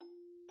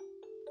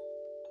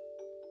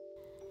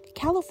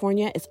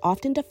California is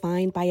often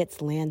defined by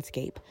its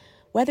landscape,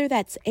 whether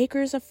that's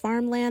acres of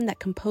farmland that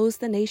compose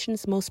the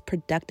nation's most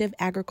productive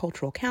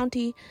agricultural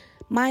county,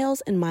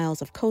 miles and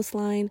miles of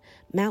coastline,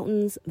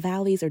 mountains,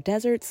 valleys, or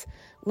deserts.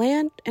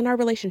 Land and our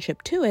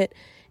relationship to it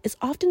is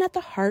often at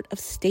the heart of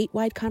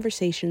statewide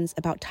conversations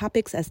about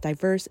topics as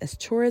diverse as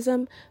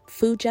tourism,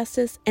 food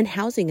justice, and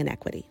housing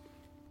inequity.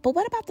 But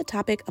what about the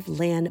topic of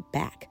land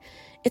back?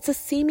 It's a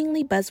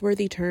seemingly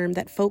buzzworthy term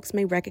that folks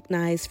may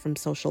recognize from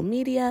social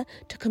media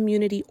to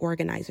community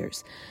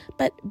organizers.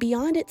 But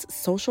beyond its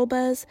social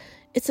buzz,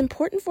 it's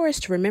important for us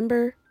to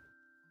remember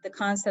the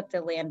concept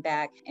of land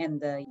back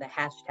and the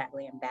hashtag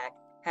land back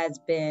has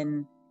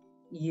been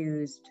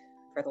used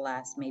for the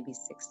last maybe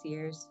 6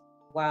 years.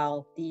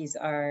 While these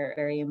are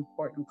very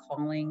important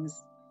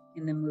callings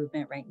in the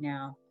movement right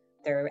now,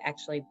 they're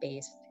actually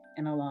based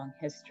in a long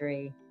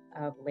history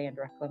of land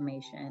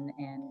reclamation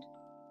and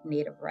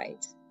native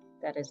rights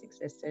that has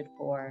existed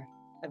for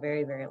a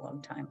very, very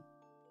long time.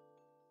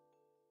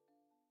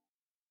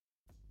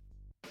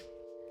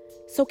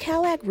 So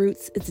CalAg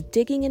Roots is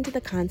digging into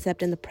the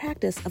concept and the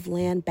practice of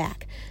land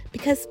back,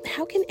 because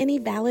how can any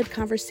valid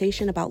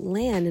conversation about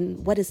land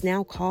in what is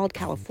now called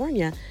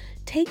California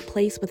take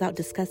place without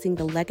discussing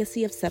the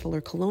legacy of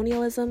settler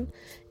colonialism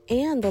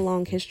and the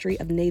long history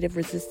of Native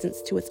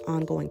resistance to its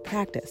ongoing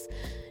practice?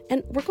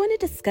 And we're going to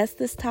discuss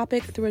this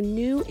topic through a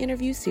new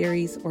interview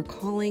series we're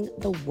calling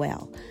The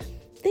Well.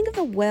 Think of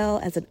the well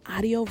as an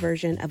audio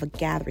version of a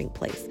gathering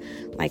place,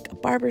 like a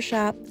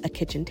barbershop, a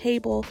kitchen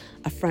table,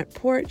 a front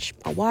porch,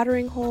 a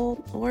watering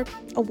hole, or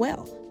a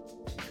well,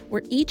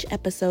 where each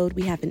episode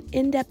we have an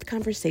in-depth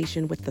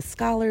conversation with the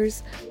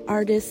scholars,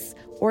 artists,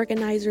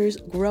 organizers,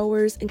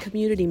 growers, and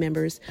community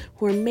members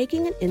who are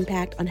making an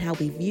impact on how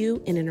we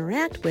view and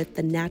interact with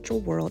the natural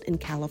world in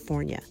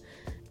California.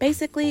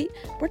 Basically,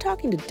 we're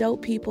talking to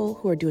dope people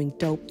who are doing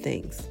dope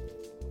things.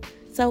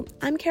 So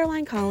I'm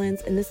Caroline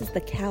Collins, and this is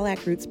the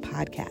CalAg Roots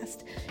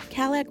podcast.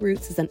 CalAg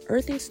Roots is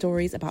unearthing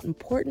stories about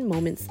important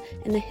moments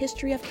in the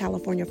history of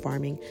California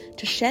farming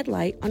to shed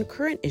light on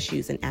current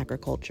issues in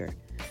agriculture.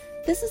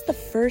 This is the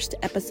first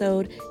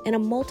episode in a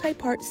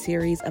multi-part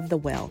series of The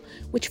Well,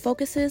 which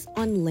focuses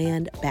on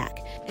land back,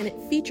 and it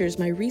features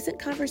my recent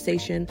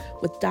conversation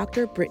with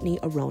Dr. Brittany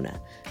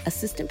Arona,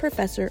 Assistant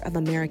Professor of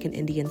American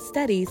Indian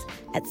Studies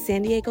at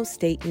San Diego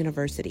State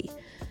University.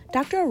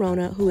 Dr.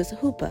 Arona, who is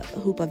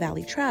Hoopa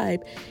Valley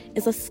Tribe,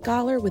 is a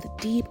scholar with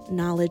deep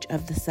knowledge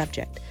of the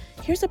subject.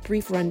 Here's a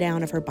brief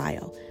rundown of her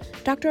bio.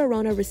 Dr.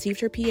 Arona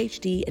received her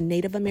PhD in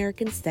Native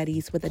American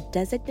Studies with a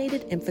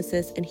designated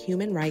emphasis in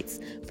human rights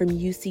from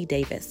UC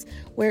Davis,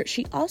 where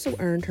she also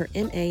earned her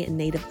MA in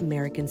Native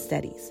American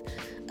Studies.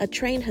 A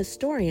trained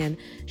historian,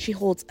 she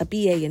holds a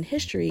BA in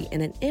history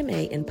and an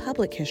MA in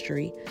public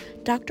history.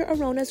 Dr.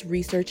 Arona's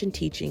research and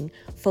teaching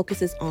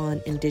focuses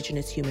on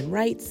indigenous human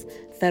rights,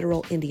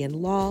 federal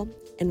Indian law,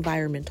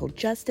 environmental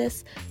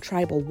justice,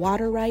 tribal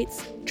water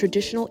rights,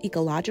 traditional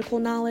ecological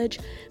knowledge,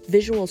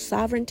 visual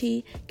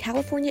sovereignty,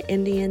 California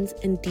Indians,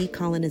 and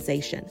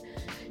decolonization.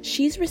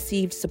 She's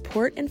received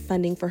support and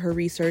funding for her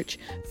research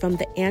from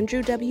the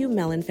Andrew W.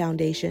 Mellon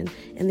Foundation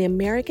and the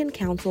American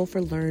Council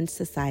for Learned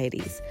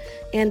Societies.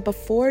 And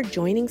before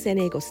joining San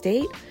Diego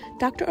State,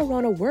 Dr.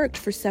 Arona worked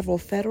for several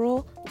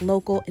federal,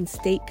 local, and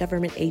state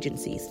government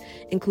agencies,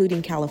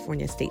 including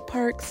California State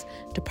Parks,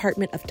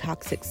 Department of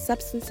Toxic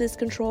Substances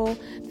Control,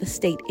 the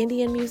State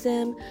Indian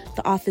Museum,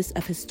 the Office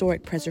of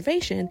Historic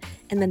Preservation,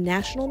 and the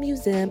National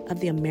Museum of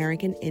the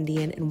American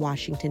Indian in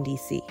Washington,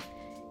 D.C.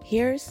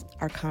 Here's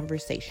our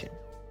conversation.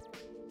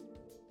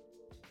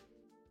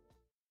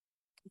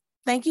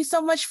 Thank you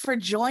so much for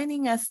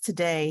joining us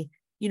today.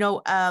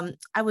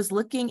 I was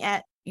looking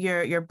at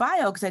your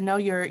bio because I know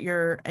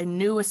you're a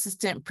new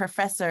assistant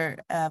professor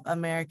of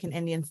American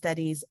Indian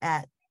Studies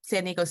at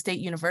San Diego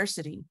State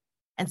University.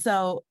 And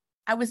so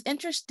I was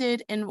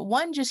interested in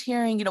just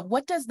hearing,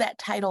 what does that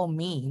title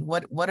mean?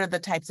 What are the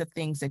types of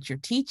things that you're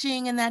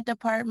teaching in that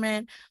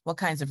department? What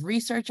kinds of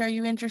research are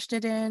you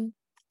interested in?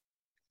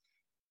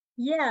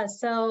 Yeah,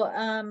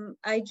 so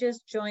I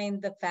just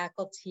joined the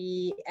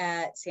faculty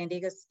at San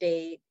Diego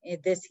State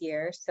this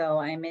year. So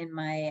I'm in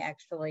my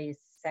actually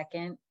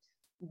second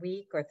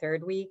week or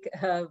third week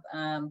of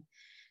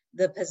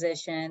the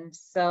position.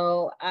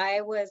 So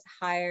I was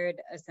hired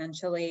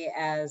essentially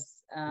as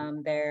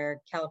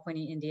their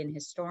California Indian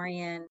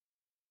historian.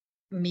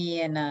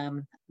 Me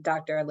and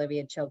Dr.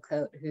 Olivia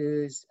Chilcote,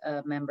 who's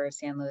a member of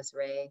San Luis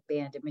Rey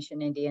Band of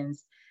Mission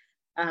Indians.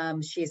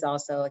 She's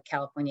also a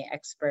California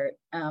expert.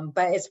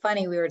 But it's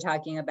funny, we were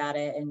talking about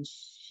it and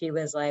she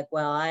was like,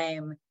 well,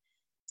 I'm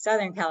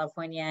Southern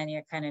California and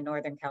you're kind of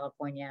Northern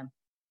California.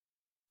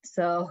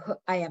 So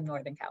I am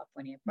Northern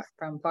California,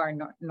 from far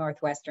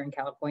Northwestern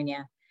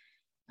California,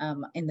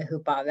 in the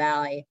Hoopa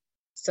Valley.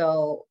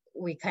 So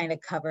we kind of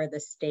cover the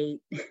state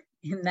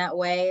in that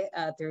way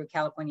through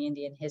California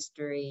Indian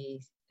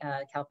history,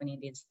 California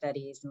Indian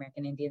Studies,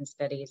 American Indian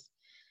Studies.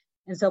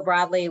 And so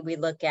broadly, we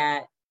look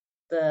at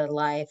the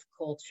life,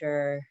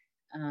 culture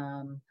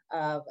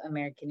of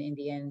American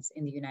Indians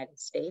in the United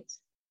States.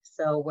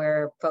 So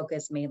we're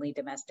focused mainly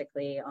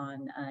domestically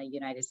on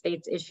United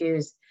States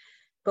issues,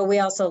 but we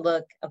also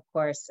look, of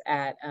course,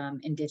 at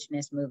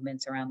indigenous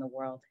movements around the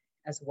world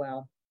as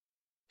well.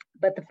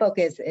 But the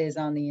focus is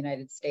on the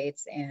United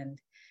States and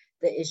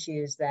the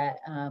issues that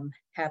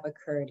have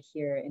occurred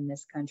here in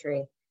this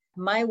country.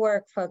 My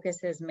work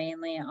focuses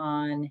mainly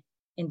on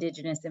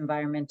indigenous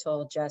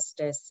environmental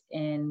justice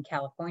in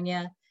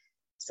California.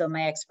 So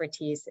my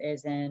expertise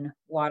is in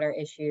water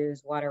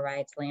issues, water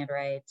rights, land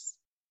rights,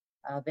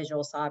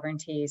 visual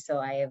sovereignty. So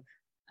I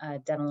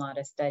have done a lot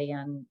of study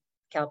on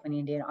California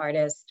Indian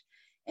artists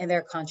and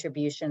their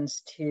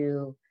contributions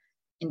to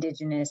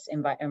indigenous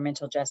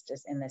environmental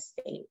justice in the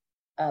state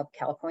of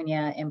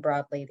California and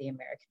broadly the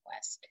American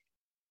West.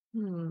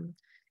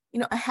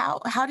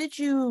 How did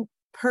you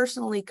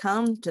personally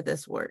come to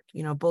this work?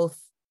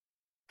 Both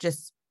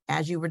just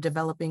as you were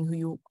developing who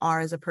you are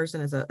as a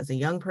person, as a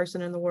young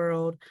person in the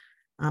world.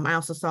 I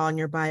also saw in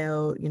your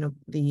bio,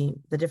 the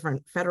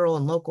different federal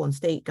and local and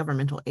state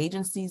governmental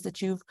agencies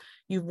that you've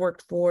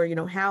worked for.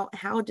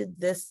 How did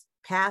this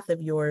path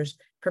of yours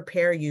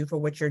prepare you for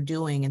what you're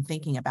doing and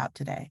thinking about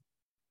today?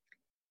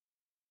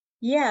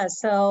 Yeah,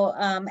 so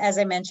as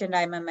I mentioned,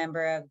 I'm a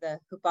member of the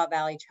Hoopa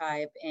Valley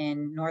Tribe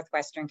in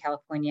Northwestern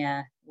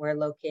California. We're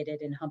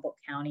located in Humboldt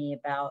County,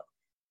 about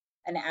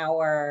an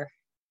hour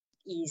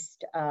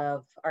east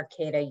of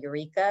Arcata,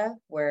 Eureka,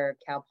 where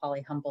Cal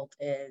Poly Humboldt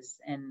is,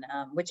 and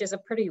which is a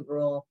pretty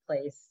rural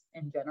place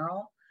in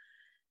general.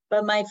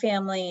 But my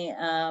family,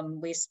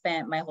 we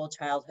spent my whole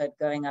childhood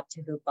going up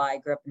to Hoopa. I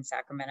grew up in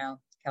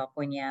Sacramento,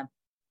 California,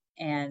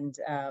 and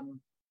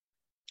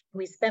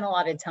we spent a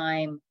lot of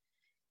time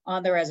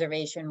on the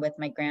reservation with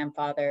my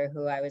grandfather,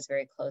 who I was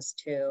very close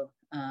to.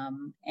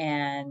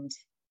 And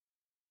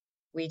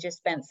we just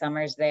spent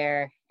summers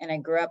there. And I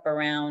grew up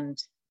around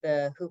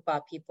the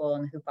Hoopa people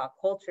and Hoopa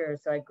culture.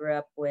 So I grew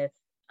up with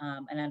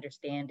an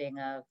understanding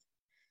of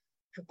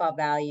Hoopa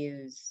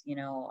values,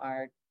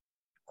 our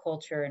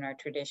culture and our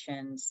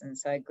traditions. And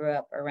so I grew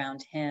up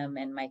around him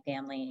and my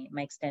family,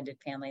 my extended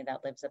family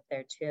that lives up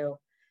there too.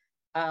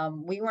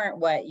 We weren't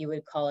what you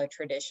would call a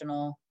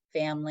traditional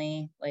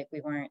family. Like,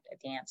 we weren't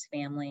a dance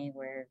family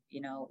where,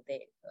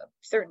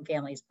 certain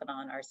families put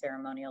on our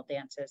ceremonial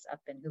dances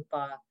up in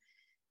Hoopa.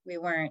 We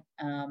weren't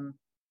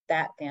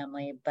that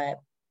family,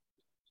 but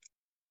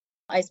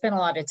I spent a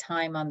lot of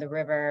time on the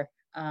river,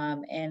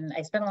 and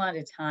I spent a lot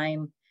of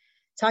time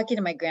talking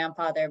to my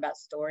grandfather about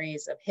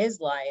stories of his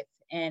life.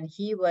 And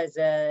he was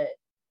a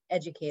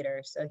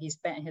educator, so he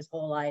spent his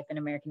whole life in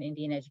American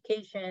Indian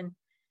education.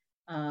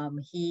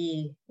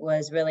 He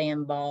was really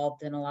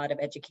involved in a lot of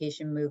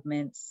education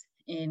movements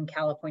in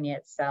California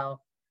itself,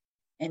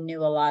 and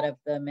knew a lot of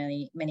the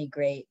many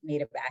great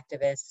Native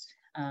activists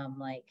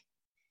like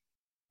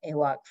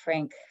Awak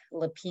Frank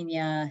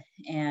LaPina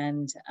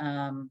and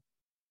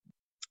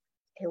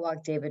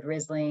Awak David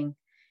Risling.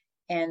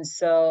 And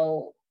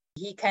so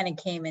he kind of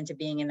came into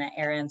being in that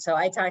era. And so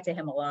I talked to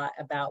him a lot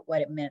about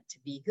what it meant to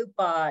be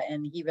Hoopa,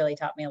 and he really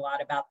taught me a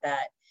lot about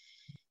that.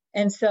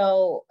 And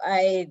so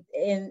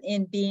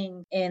in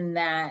being in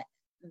that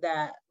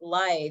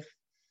life,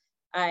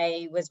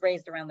 I was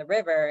raised around the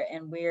river,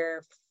 and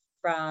we're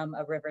from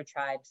a river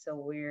tribe.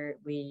 So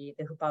the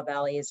Hoopa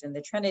Valley is in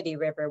the Trinity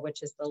River,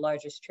 which is the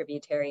largest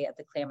tributary of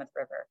the Klamath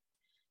River,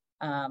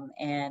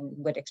 and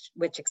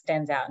which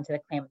extends out into the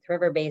Klamath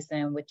River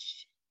Basin,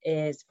 which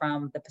is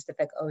from the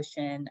Pacific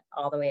Ocean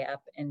all the way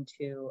up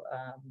into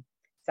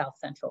South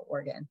Central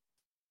Oregon.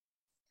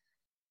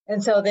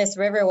 And so this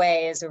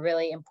riverway is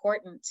really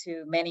important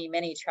to many,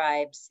 many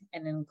tribes,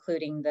 and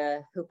including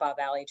the Hoopa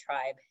Valley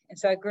tribe. And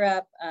so I grew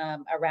up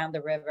around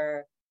the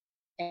river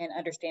and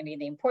understanding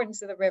the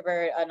importance of the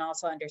river, and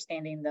also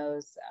understanding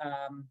those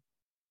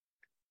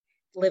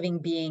living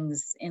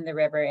beings in the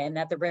river, and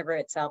that the river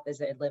itself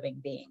is a living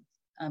being.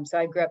 So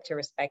I grew up to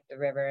respect the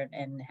river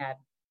and had,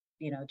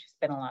 just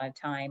spent a lot of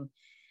time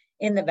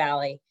in the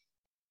valley.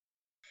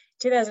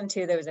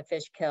 2002, there was a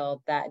fish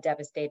kill that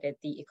devastated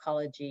the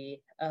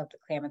ecology of the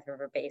Klamath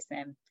River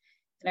Basin.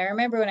 And I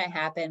remember when it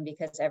happened,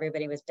 because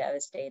everybody was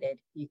devastated.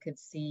 You could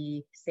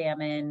see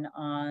salmon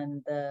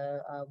on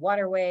the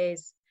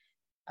waterways,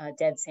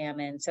 dead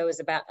salmon. So it was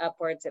about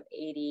upwards of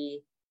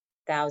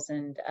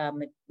 80,000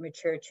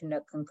 mature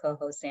Chinook and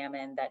coho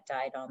salmon that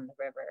died on the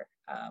river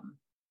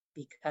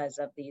because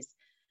of these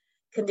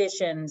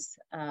conditions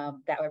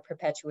that were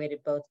perpetuated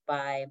both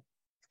by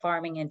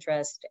farming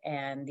interest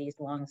and these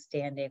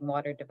long-standing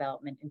water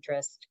development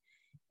interest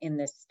in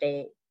the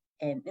state,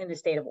 and in the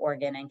state of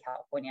Oregon and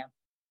California.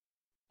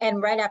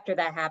 And right after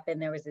that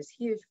happened, there was this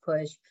huge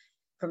push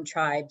from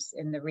tribes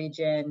in the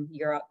region,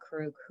 Yurok,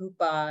 Karuk,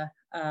 Hoopa,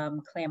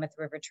 Klamath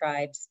River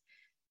tribes,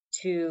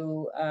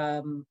 to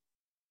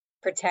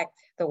protect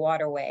the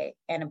waterway.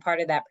 And a part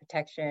of that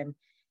protection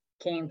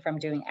came from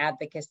doing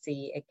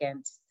advocacy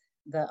against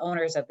the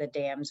owners of the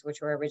dams,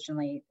 which were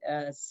originally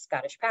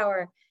Scottish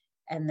Power,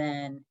 and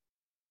then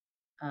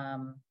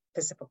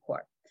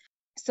PacifiCorp.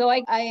 So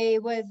I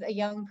was a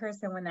young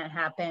person when that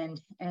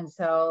happened. And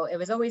so it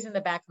was always in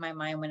the back of my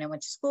mind when I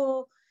went to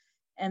school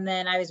And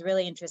then I was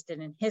really interested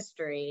in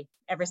history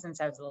ever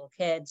since I was a little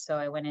kid. So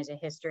I went into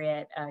history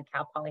at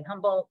Cal Poly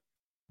Humboldt,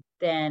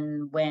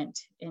 then went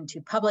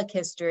into public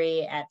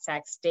history at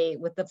Sac State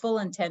with the full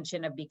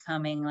intention of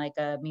becoming like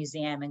a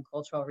museum and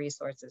cultural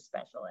resources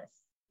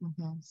specialist.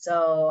 Mm-hmm.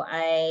 So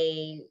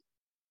I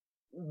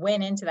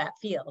went into that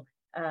field,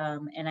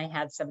 and I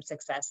had some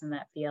success in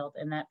that field.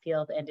 And that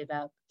field ended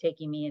up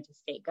taking me into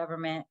state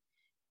government,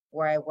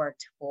 where I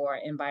worked for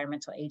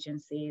environmental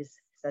agencies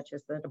such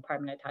as the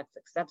Department of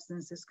Toxic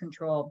Substances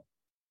Control.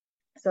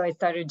 So I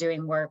started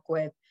doing work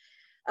with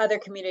other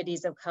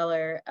communities of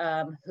color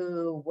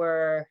who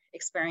were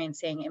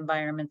experiencing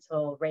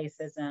environmental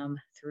racism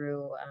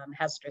through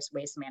hazardous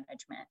waste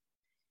management.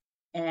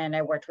 And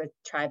I worked with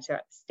tribes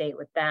throughout the state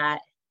with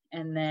that.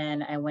 And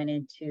then I went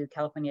into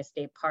California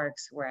State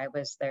Parks, where I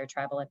was their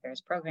tribal affairs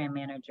program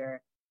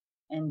manager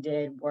and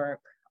did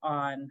work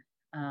on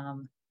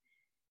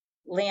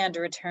land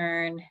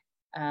return,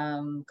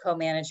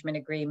 co-management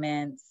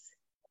agreements,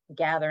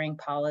 gathering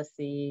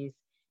policies,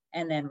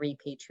 and then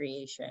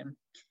repatriation.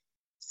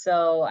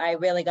 So I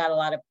really got a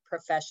lot of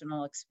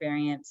professional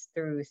experience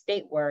through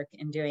state work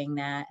in doing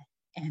that.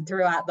 And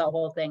throughout the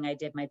whole thing, I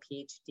did my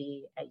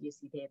PhD at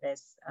UC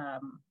Davis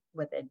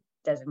with a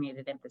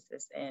designated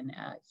emphasis in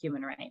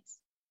human rights.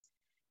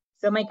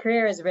 So my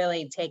career has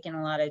really taken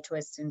a lot of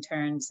twists and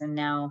turns, and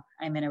now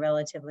I'm in a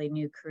relatively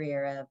new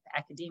career of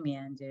academia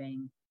and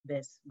doing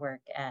this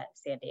work at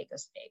San Diego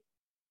State.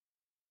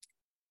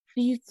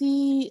 Do you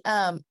see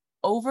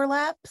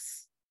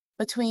overlaps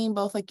between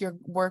both like your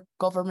work,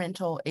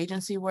 governmental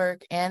agency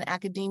work, and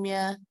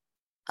academia?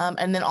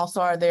 And then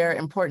also, are there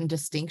important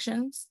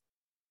distinctions?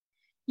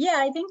 Yeah,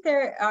 I think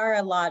there are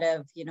a lot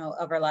of,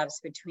 overlaps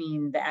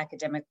between the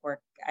academic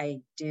work I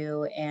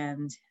do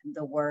and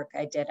the work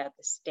I did at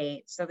the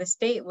state. So the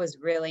state was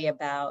really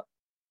about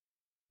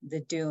the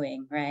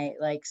doing, right?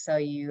 Like, so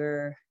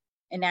you're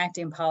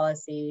enacting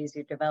policies,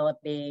 you're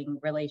developing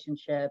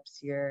relationships,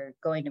 you're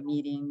going to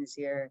meetings,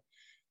 you're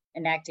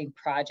enacting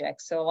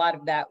projects. So a lot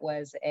of that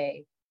was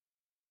a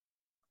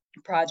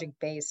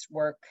project-based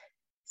work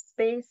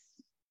space.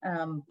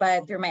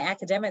 But through my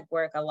academic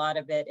work, a lot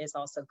of it is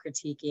also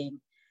critiquing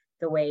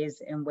the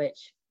ways in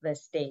which the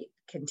state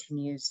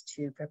continues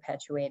to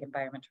perpetuate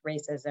environmental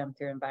racism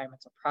through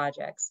environmental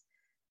projects.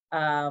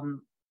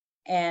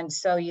 And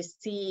so you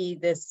see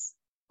this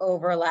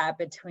overlap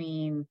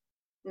between,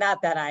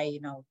 not that I,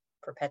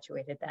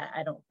 perpetuated that,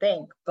 I don't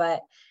think,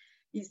 but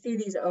you see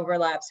these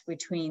overlaps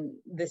between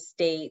the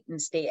state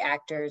and state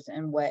actors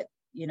and what,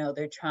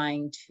 they're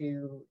trying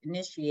to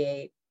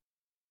initiate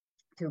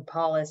through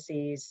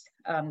policies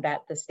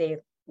that the state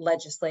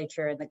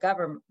legislature and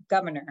the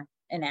governor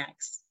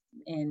enacts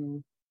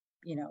in,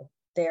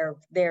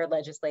 their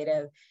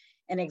legislative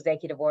and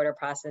executive order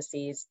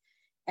processes.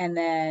 And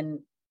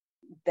then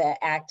the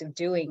act of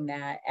doing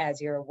that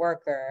as you're a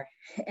worker.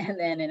 And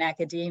then in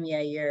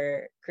academia,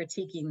 you're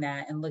critiquing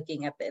that and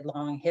looking at the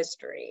long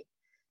history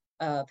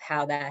of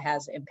how that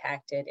has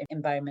impacted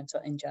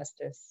environmental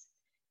injustice.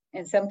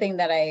 And something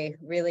that I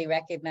really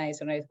recognized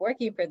when I was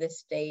working for the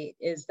state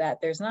is that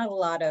there's not a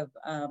lot of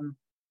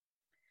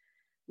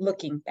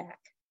looking back,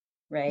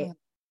 right? Yeah.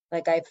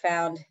 Like I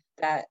found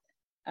that,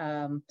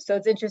 so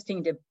it's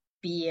interesting to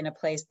be in a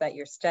place that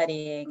you're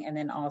studying and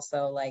then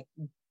also like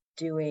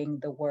doing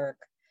the work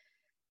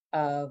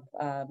of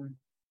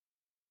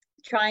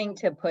trying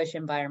to push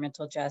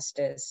environmental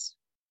justice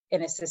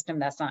in a system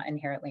that's not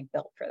inherently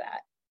built for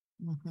that.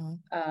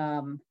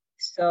 Mm-hmm.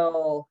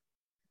 So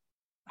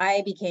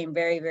I became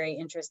very, very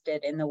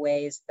interested in the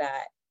ways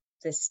that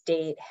the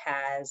state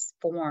has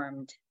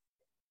formed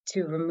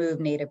to remove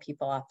Native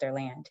people off their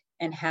land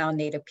and how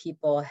Native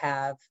people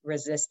have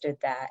resisted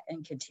that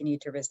and continue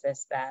to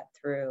resist that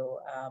through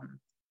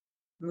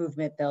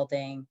movement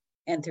building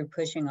and through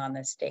pushing on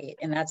the state.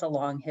 And that's a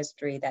long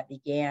history that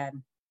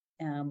began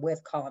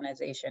with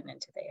colonization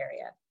into the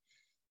area.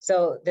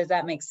 So does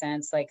that make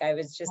sense? Like I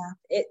was just,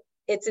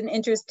 it's an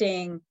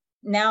interesting,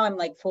 now I'm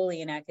like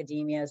fully in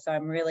academia. So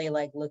I'm really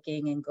like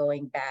looking and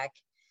going back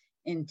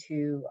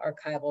into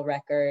archival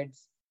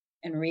records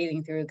and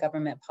reading through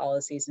government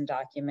policies and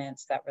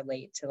documents that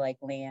relate to like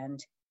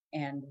land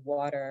and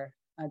water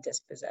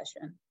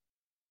dispossession.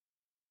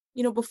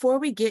 Before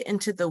we get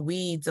into the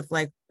weeds of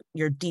like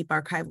your deep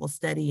archival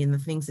study and the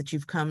things that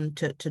you've come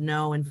to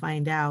know and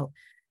find out,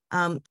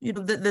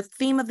 the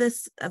theme of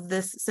this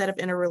set of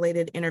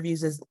interrelated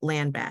interviews is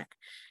land back.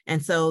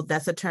 And so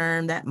that's a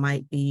term that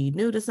might be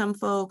new to some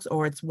folks,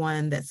 or it's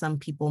one that some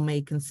people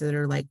may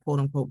consider like quote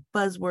unquote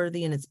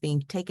buzzworthy, and it's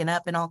being taken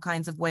up in all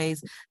kinds of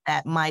ways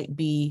that might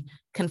be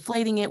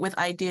conflating it with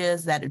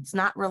ideas that it's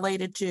not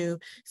related to.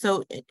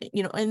 So,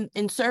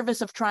 in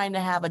service of trying to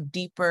have a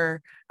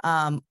deeper,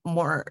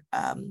 more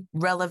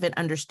relevant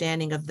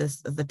understanding of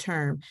the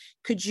term,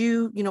 could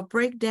you,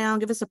 break down,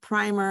 give us a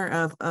primer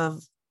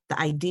of the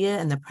idea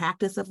and the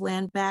practice of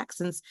land back,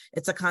 since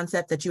it's a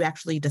concept that you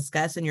actually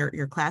discuss in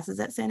your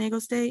classes at San Diego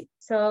State?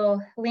 So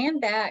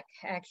land back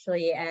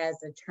actually as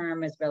a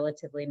term is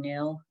relatively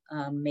new,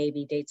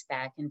 maybe dates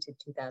back into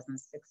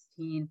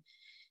 2016.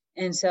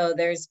 And so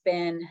there's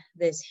been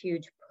this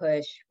huge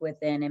push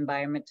within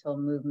environmental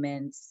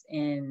movements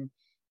in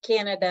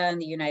Canada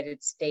and the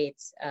United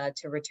States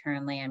to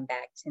return land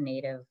back to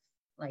native,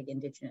 like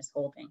indigenous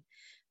holding.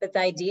 But the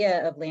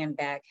idea of land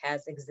back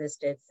has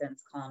existed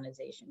since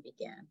colonization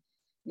began.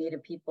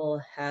 Native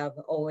people have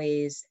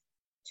always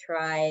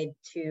tried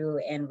to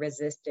and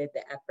resisted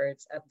the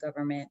efforts of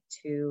government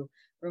to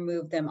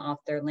remove them off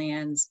their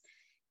lands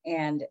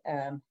and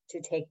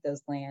to take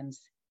those lands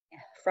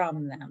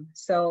from them.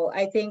 So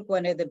I think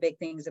one of the big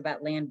things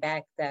about land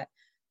back that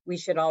we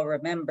should all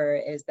remember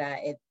is that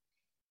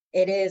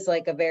it is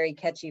like a very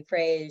catchy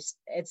phrase.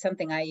 It's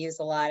something I use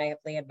a lot. I have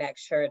land back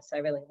shirts. I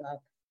really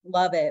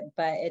love it,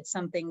 but it's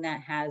something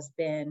that has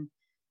been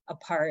a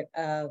part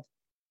of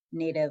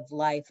Native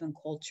life and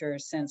culture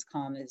since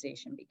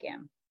colonization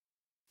began.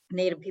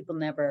 Native people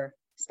never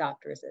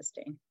stopped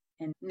resisting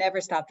and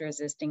never stopped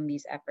resisting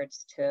these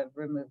efforts to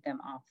remove them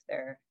off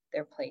their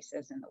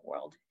places in the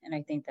world. And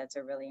I think that's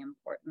a really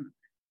important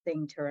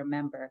thing to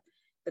remember.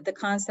 But the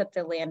concept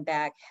of land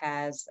back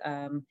has,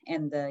 and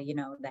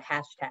the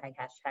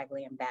hashtag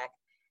land back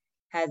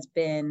has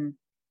been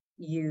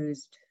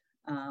used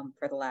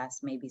for the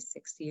last maybe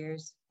 6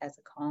 years as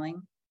a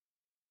calling,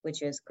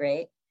 which is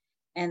great.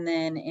 And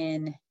then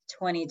in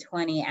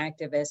 2020,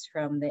 activists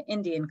from the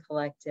Indian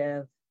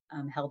Collective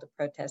held a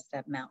protest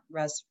at Mount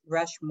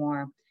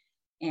Rushmore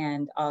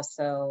and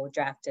also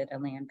drafted a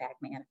land back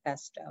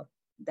manifesto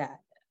that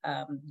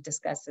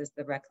discusses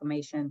the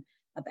reclamation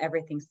of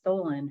everything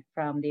stolen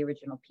from the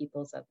original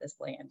peoples of this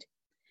land.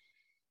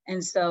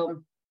 And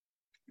so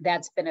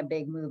that's been a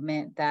big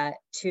movement that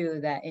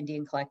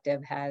Indian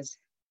Collective has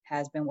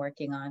been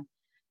working on.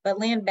 But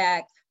land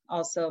back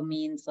also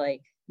means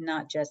like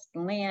not just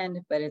land,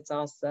 but it's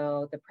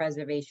also the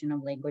preservation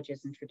of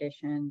languages and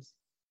traditions,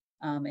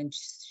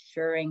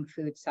 ensuring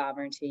food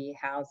sovereignty,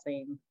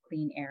 housing,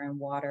 clean air and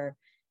water,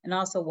 and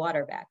also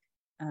water back.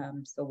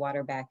 So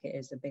water back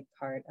is a big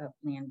part of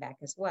land back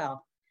as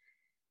well.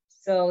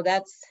 So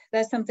that's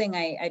something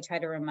I try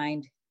to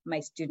remind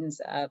my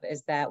students of,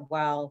 is that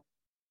while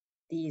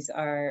these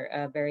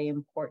are very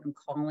important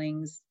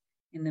callings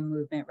in the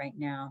movement right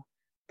now,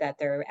 that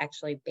they're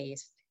actually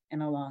based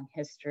in a long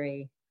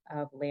history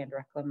of land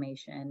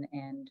reclamation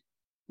and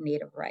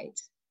Native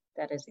rights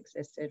that has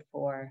existed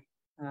for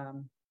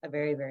a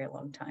very, very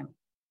long time.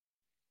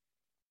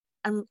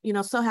 I'm,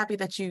 so happy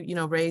that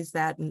you raised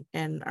that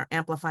and are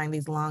amplifying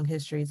these long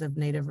histories of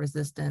Native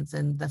resistance,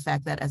 and the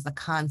fact that as a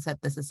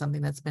concept, this is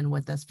something that's been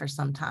with us for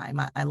some time.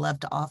 I love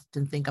to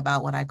often think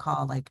about what I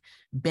call like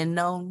been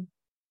known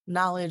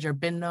knowledge or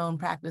been known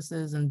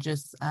practices, and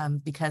just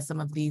because some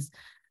of these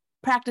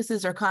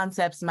practices or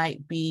concepts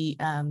might be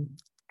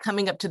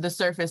coming up to the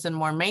surface in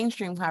more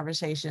mainstream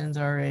conversations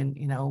or in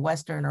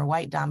Western or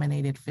white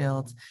dominated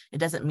fields, it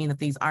doesn't mean that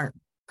these aren't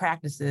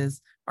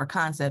practices or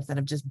concepts that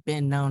have just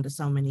been known to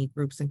so many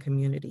groups and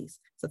communities.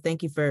 So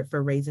thank you for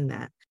raising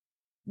that.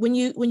 When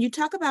you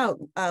talk about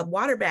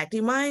water back, do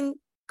you mind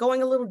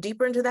going a little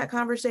deeper into that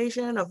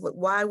conversation of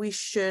why we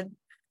should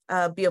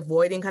be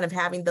avoiding kind of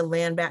having the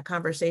land back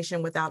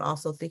conversation without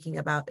also thinking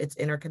about its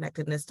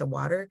interconnectedness to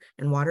water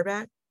and water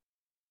back?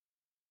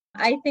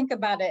 I think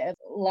about it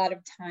a lot of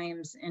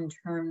times in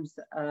terms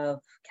of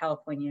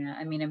California.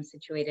 I mean, I'm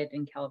situated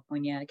in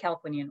California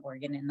and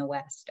Oregon in the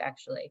West,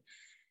 actually,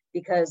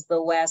 because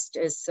the West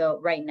is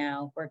right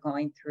now we're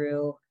going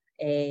through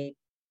like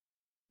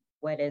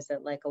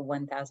a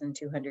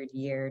 1,200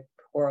 year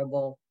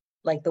horrible,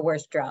 like the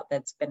worst drought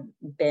that's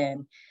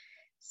been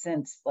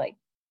since like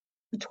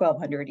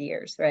 1,200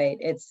 years, right?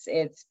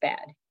 It's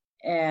bad.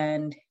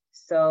 And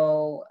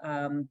so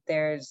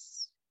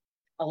there's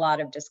a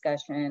lot of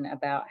discussion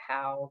about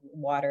how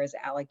water is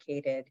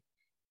allocated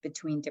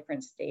between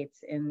different states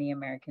in the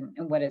American,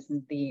 and what is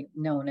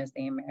known as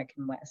the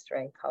American West,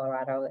 right?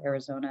 Colorado,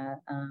 Arizona,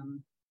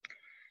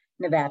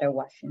 Nevada,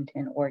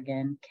 Washington,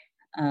 Oregon,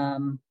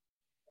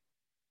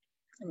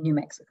 New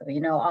Mexico,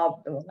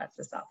 that's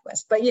the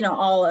Southwest, but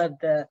all of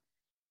the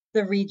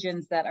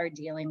regions that are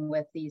dealing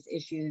with these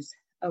issues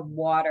of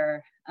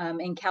water.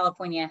 And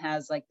California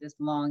has like this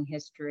long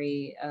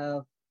history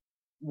of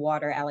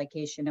water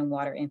allocation and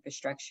water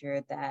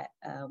infrastructure that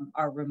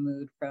are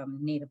removed from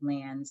native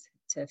lands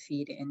to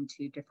feed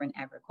into different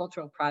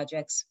agricultural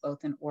projects, both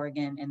in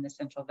Oregon and the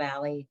Central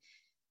Valley.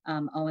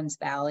 Owens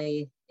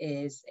Valley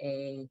is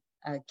a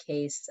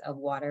case of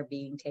water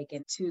being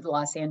taken to the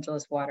Los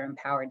Angeles Water and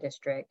Power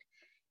District,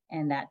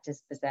 and that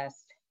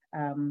dispossessed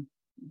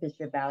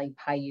Bishop Valley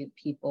Paiute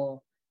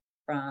people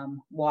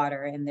from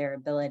water and their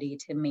ability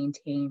to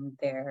maintain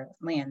their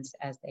lands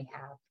as they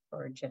have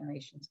for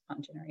generations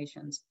upon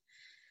generations.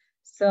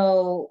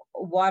 So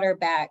water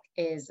back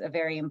is a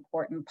very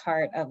important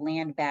part of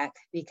land back,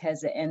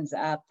 because it ends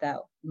up that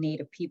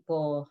Native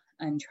people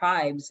and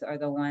tribes are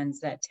the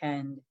ones that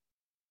tend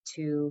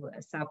to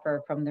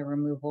suffer from the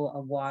removal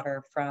of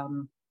water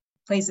from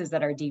places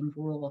that are deemed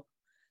rural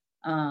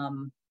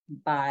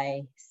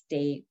by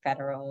state,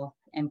 federal,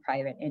 and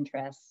private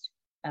interests,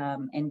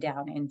 and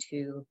down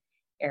into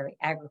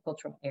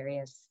agricultural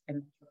areas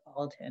and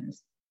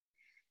metropolitans.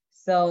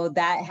 So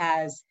that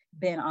has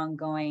been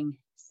ongoing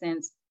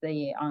since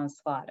the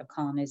onslaught of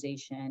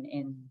colonization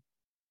in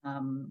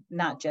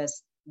not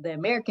just the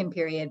American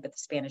period, but the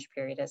Spanish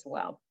period as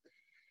well.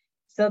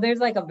 So there's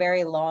like a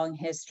very long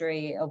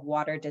history of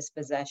water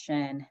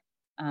dispossession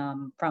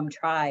from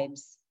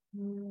tribes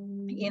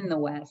in the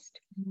West,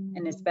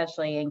 and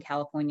especially in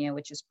California,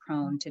 which is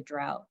prone to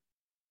drought.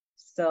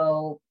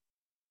 So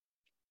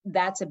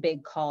that's a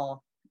big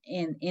call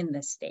in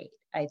the state,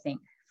 I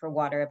think, for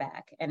water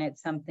back. And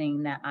it's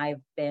something that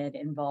I've been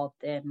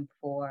involved in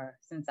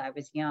since I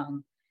was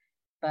young,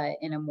 but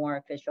in a more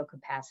official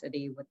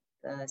capacity with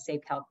the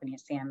Save California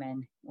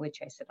Salmon, which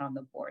I sit on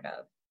the board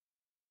of.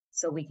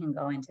 So we can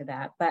go into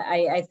that. But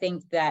I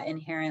think that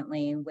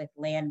inherently with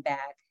land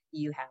back,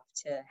 you have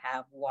to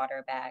have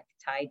water back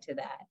tied to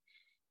that,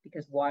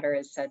 because water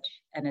is such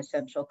an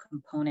essential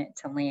component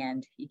to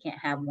land. You can't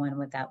have one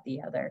without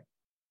the other.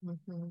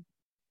 Mm-hmm.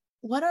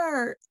 What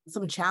are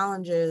some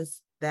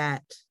challenges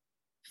that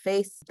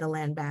face the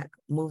land back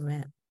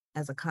movement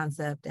as a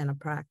concept and a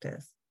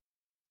practice?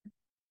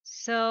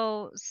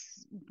 So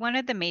one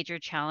of the major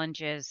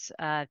challenges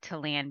to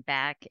land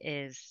back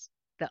is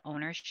the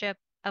ownership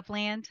of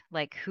land,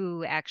 like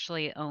who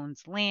actually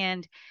owns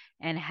land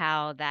and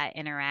how that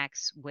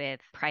interacts with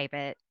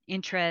private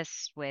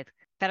interests, with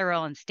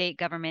federal and state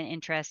government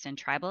interests and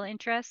tribal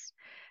interests.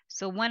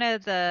 So one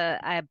of the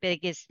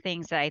biggest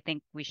things that I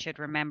think we should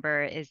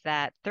remember is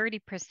that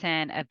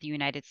 30% of the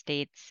United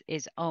States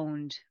is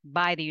owned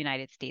by the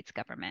United States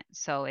government.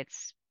 So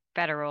it's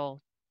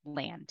federal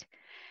land.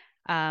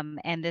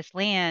 And this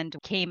land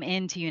came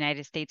into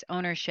United States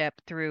ownership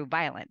through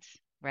violence,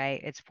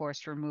 right? It's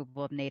forced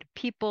removal of Native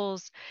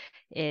peoples.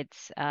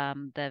 It's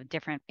the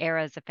different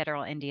eras of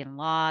federal Indian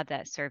law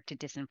that served to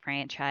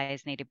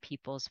disenfranchise Native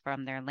peoples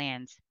from their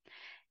lands.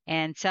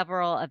 And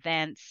several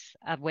events,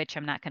 of which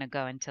I'm not going to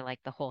go into like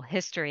the whole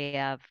history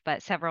of,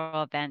 but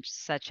several events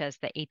such as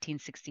the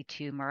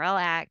 1862 Morrill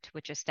Act,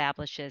 which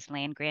establishes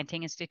land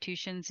granting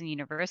institutions and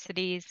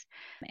universities,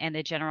 and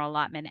the General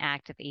Allotment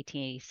Act of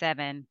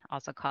 1887,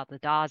 also called the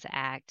Dawes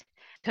Act,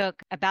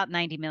 took about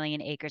 90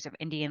 million acres of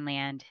Indian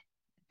land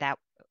that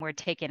were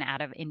taken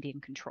out of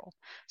Indian control.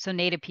 So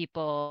Native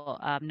people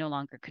no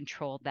longer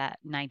controlled that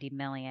 90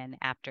 million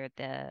after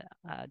the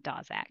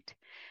Dawes Act.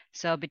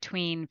 So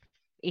between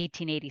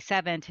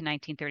 1887 to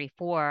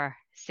 1934,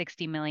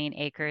 60 million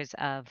acres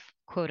of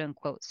quote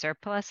unquote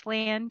surplus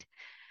land,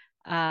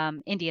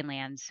 Indian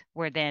lands,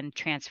 were then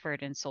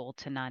transferred and sold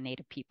to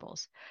non-Native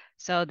peoples.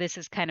 So this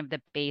is kind of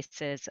the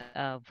basis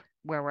of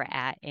where we're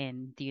at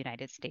in the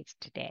United States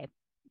today.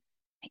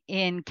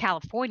 In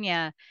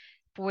California,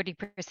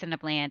 40%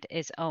 of land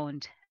is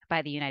owned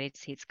by the United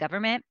States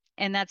government,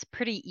 and that's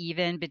pretty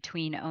even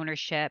between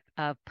ownership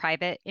of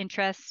private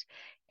interests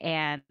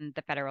and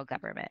the federal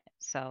government.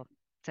 So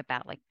it's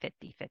about like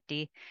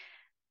 50-50,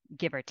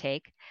 give or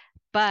take.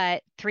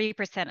 But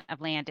 3%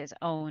 of land is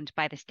owned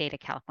by the state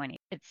of California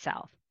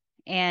itself.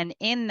 And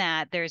in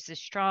that, there's a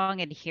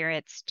strong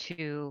adherence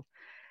to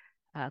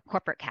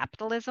corporate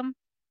capitalism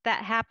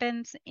that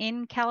happens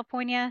in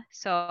California.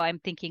 So I'm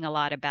thinking a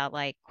lot about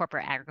like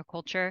corporate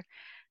agriculture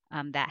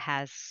that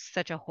has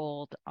such a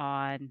hold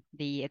on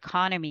the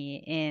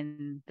economy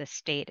in the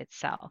state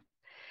itself.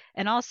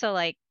 And also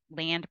like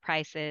land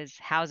prices,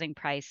 housing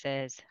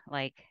prices,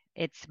 like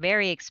it's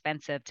very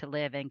expensive to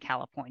live in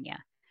California,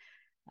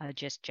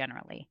 just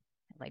generally.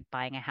 Like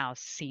buying a house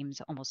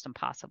seems almost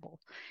impossible.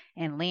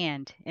 And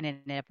land in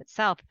and of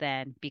itself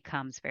then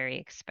becomes very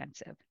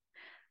expensive.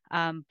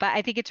 But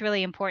I think it's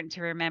really important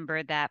to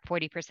remember that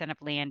 40%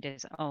 of land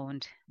is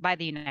owned by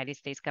the United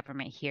States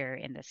government here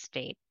in the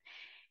state.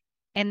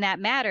 And that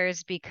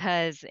matters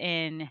because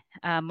in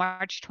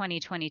March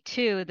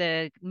 2022,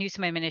 the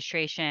Newsom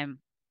administration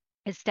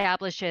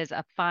establishes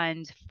a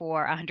fund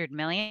for $100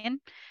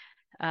 million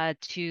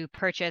to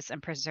purchase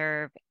and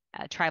preserve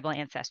tribal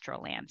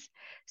ancestral lands.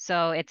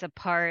 So it's a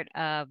part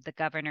of the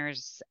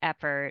governor's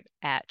effort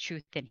at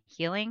Truth and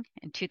Healing.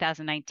 In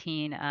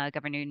 2019,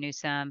 Governor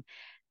Newsom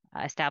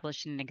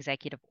established an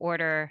executive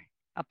order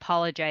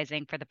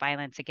apologizing for the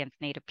violence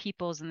against Native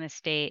peoples in the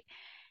state,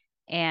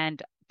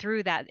 and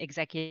through that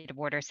executive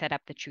order set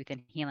up the Truth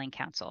and Healing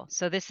Council.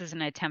 So this is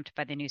an attempt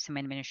by the Newsom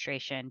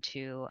administration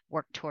to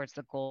work towards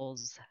the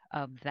goals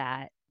of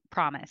that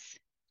promise.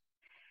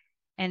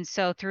 And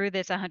so through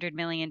this $100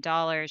 million,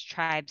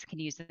 tribes can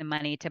use the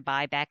money to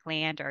buy back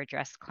land or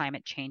address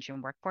climate change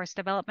and workforce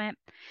development.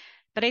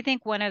 But I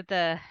think one of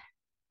the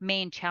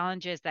main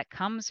challenges that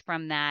comes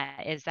from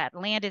that is that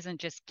land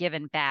isn't just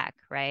given back,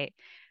 right?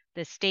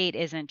 The state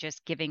isn't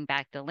just giving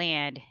back the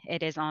land.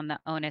 It is on the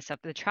onus of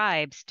the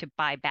tribes to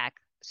buy back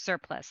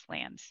surplus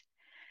lands.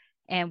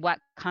 And what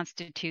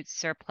constitutes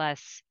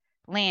surplus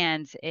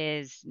lands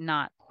is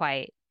not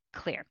quite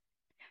clear.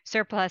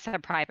 Surplus are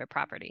private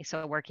property,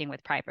 so working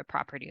with private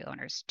property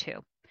owners too.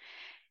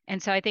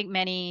 And so I think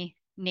many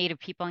Native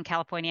people in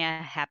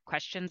California have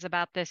questions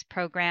about this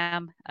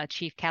program.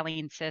 Chief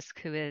Colleen Sisk,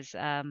 who is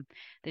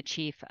the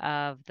chief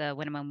of the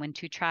Winnemem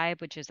Wintu tribe,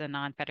 which is a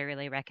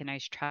non-federally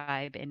recognized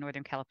tribe in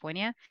Northern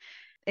California,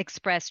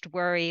 expressed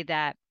worry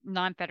that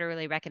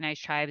non-federally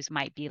recognized tribes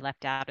might be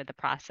left out of the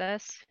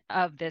process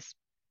of this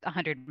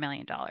 $100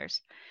 million.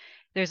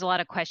 There's a lot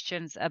of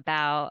questions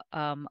about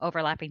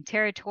overlapping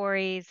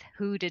territories,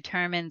 who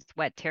determines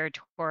what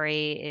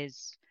territory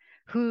is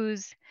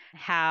whose,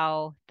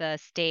 how the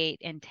state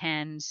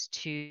intends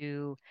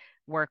to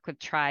work with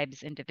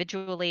tribes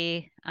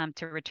individually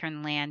to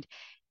return land.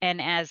 And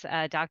as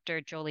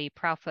Dr. Jolie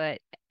Proudfoot,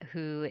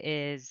 who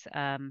is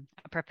a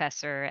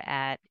professor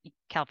at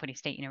California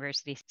State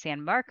University,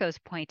 San Marcos,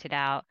 pointed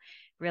out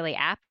really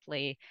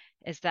aptly,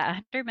 is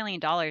that $100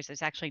 million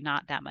is actually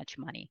not that much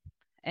money.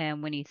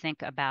 And when you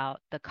think about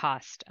the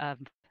cost of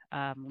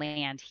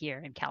land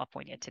here in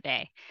California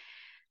today.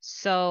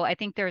 So I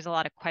think there's a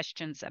lot of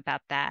questions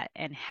about that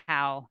and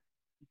how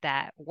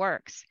that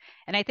works.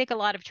 And I think a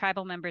lot of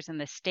tribal members in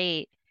the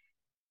state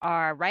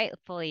are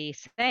rightfully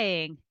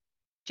saying,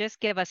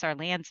 just give us our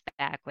lands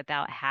back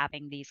without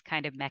having these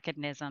kind of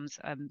mechanisms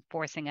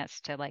forcing us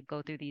to like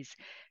go through these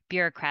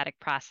bureaucratic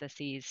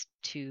processes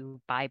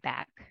to buy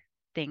back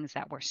things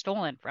that were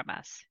stolen from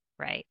us,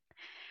 right?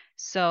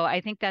 So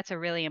I think that's a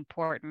really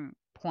important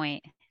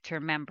point to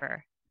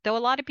remember. Though a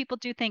lot of people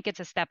do think it's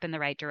a step in the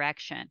right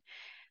direction.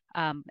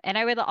 And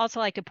I would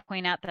also like to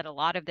point out that a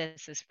lot of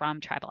this is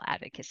from tribal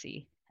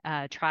advocacy.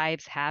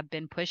 Tribes have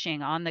been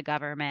pushing on the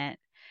government,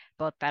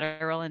 both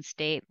federal and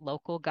state,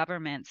 local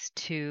governments,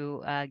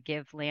 to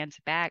give lands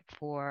back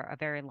for a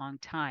very long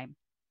time,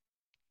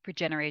 for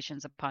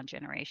generations upon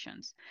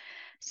generations.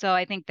 So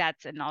I think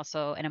that's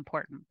also an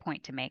important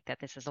point to make, that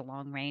this is a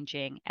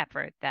long-ranging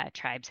effort that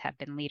tribes have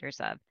been leaders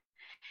of.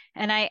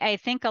 And I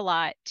think a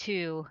lot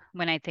too,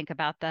 when I think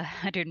about the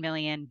 $100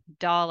 million,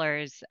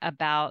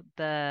 about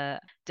the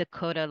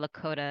Dakota,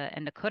 Lakota,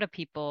 and Dakota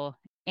people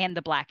and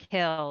the Black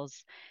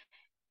Hills,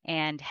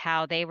 and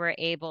how they were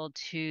able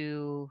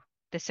to,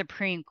 the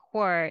Supreme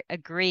Court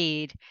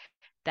agreed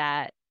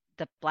that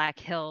the Black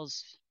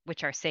Hills,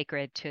 which are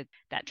sacred to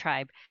that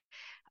tribe,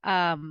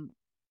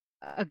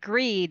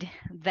 agreed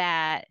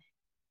that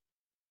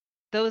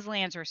those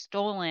lands were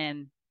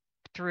stolen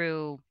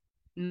through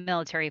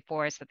military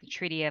force, that the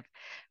Treaty of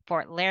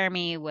Fort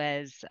Laramie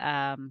was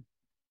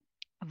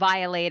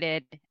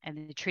violated,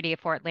 and the Treaty of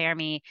Fort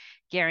Laramie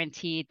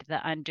guaranteed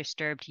the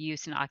undisturbed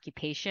use and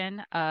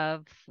occupation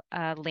of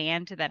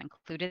land that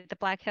included the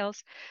Black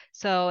Hills.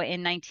 So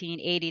in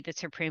 1980, the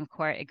Supreme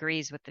Court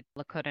agrees with the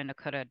Lakota,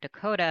 Nakota,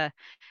 Dakota,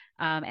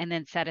 and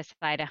then set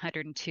aside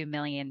 $102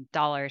 million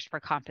for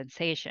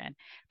compensation.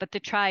 But the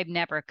tribe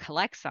never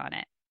collects on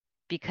it,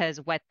 because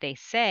what they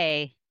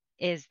say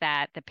is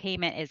that the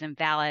payment is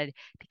invalid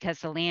because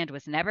the land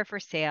was never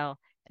for sale,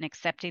 and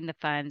accepting the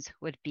funds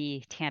would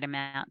be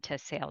tantamount to a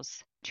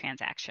sales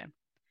transaction.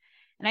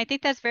 And I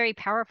think that's very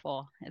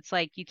powerful. It's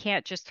like you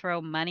can't just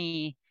throw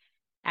money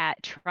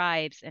at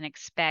tribes and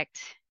expect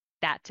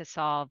that to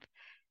solve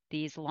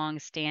these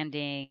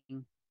long-standing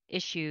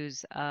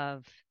issues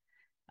of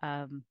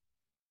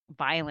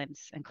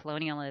violence and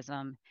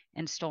colonialism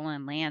and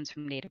stolen lands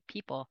from Native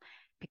people,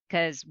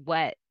 because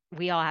what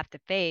we all have to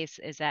face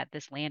is that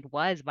this land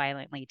was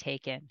violently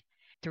taken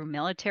through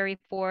military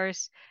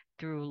force,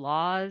 through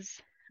laws,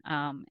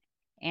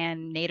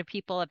 and Native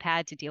people have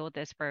had to deal with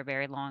this for a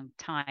very long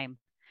time.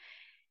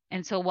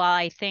 And so while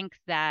I think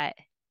that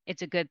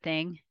it's a good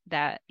thing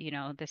that, you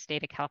know, the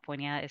state of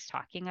California is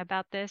talking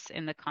about this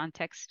in the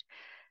context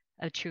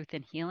of truth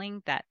and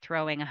healing, that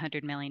throwing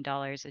 $100 million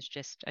is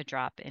just a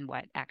drop in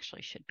what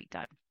actually should be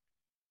done.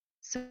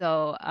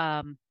 So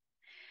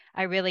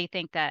I really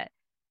think that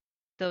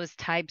those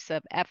types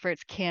of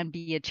efforts can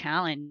be a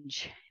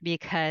challenge,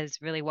 because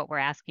really what we're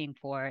asking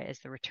for is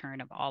the return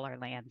of all our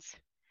lands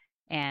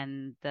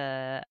and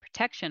the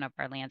protection of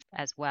our lands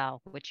as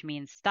well, which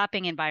means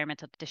stopping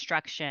environmental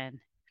destruction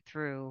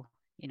through,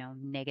 you know,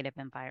 negative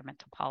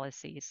environmental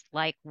policies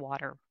like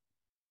water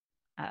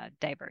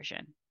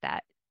diversion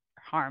that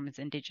harms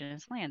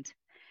indigenous lands.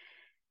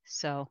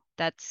 So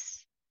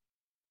that's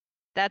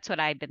what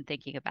I've been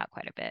thinking about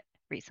quite a bit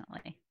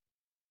recently.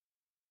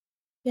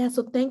 Yeah,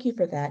 so thank you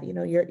for that. You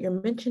know, you're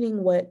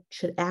mentioning what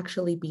should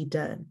actually be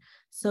done.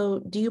 So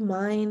do you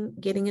mind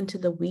getting into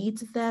the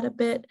weeds of that a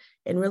bit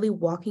and really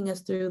walking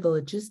us through the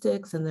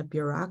logistics and the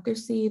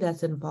bureaucracy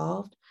that's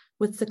involved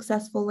with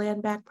successful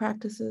land back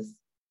practices?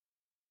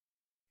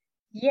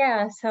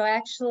 Yeah, so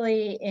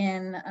actually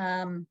in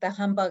the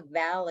Humbug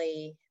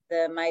Valley,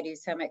 the Maidu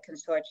Summit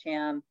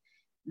Consortium,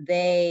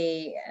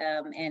 they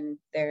and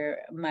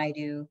their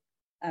Maidu,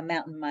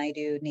 Mountain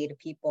Maidu Native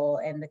people,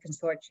 and the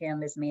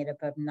consortium is made up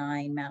of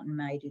 9 Mountain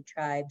Maidu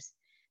tribes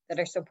that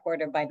are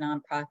supported by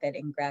nonprofit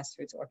and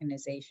grassroots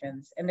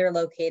organizations, and they're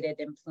located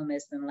in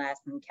Plumas and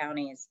Lassen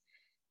counties.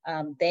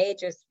 They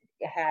just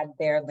had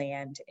their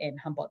land in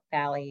Humboldt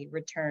Valley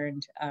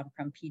returned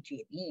from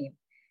PG&E,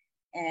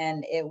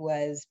 and it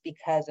was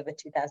because of a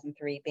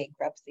 2003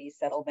 bankruptcy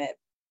settlement,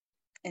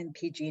 and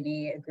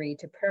PG&E agreed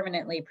to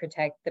permanently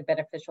protect the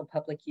beneficial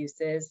public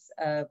uses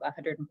of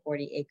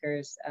 140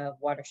 acres of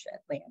watershed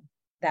land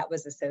that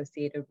was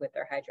associated with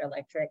their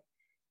hydroelectric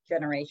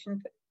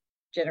generation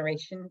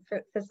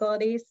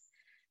facilities.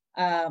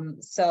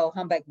 So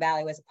Humbug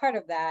Valley was a part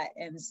of that.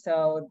 And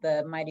so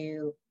the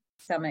Maidu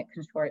Summit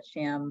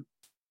Consortium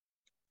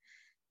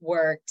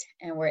worked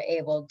and were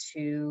able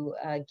to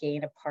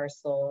gain a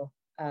parcel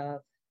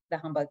of the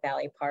Humbug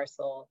Valley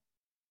parcel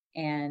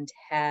and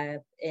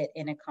have it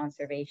in a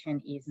conservation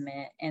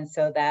easement. And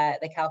so that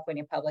the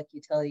California Public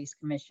Utilities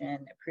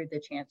Commission approved the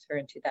transfer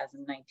in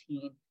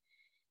 2019.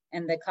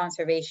 And the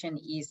conservation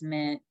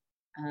easement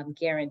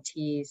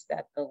guarantees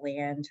that the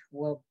land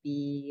will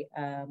be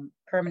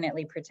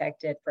permanently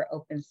protected for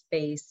open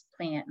space,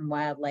 plant and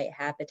wildlife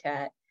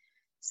habitat,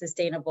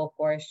 sustainable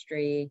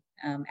forestry,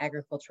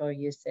 agricultural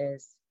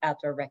uses,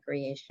 outdoor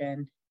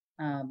recreation.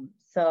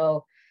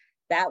 So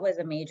that was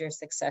a major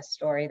success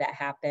story that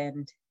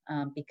happened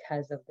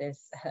because of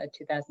this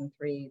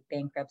 2003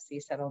 bankruptcy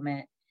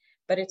settlement.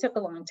 But it took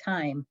a long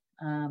time,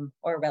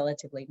 or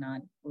relatively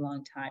not a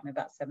long time,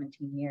 about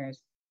 17 years.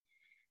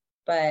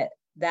 But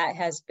that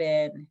has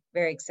been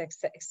very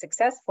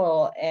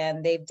successful,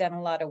 and they've done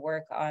a lot of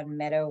work on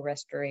meadow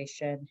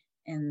restoration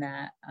in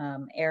that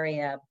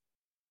area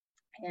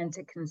and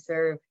to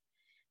conserve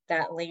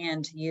that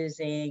land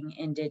using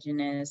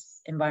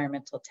indigenous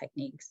environmental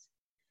techniques.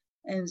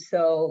 And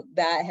so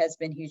that has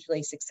been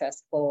hugely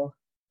successful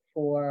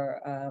for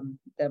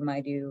the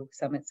Maidu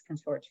Summits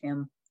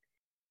Consortium.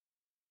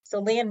 So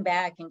land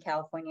back in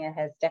California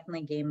has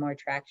definitely gained more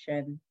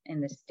traction in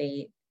the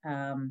state,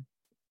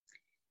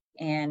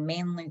 and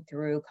mainly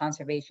through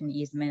conservation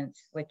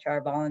easements, which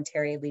are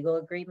voluntary legal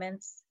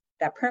agreements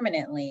that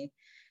permanently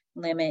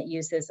limit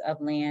uses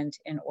of land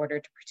in order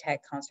to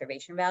protect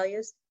conservation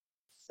values.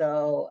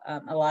 So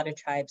a lot of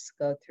tribes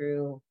go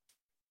through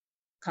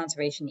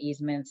conservation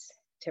easements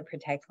to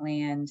protect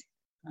land.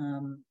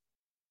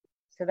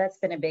 So that's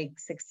been a big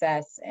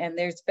success. And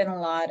there's been a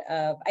lot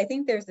of, I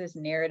think there's this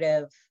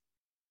narrative,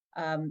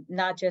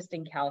 not just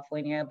in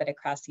California, but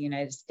across the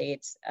United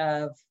States,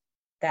 of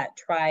that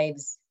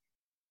tribes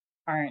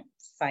aren't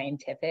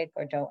scientific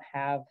or don't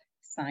have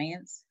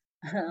science.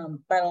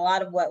 But a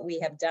lot of what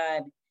we have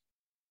done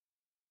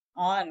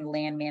on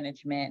land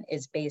management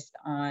is based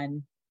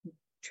on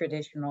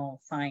traditional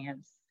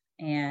science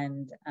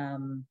and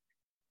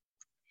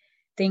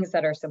things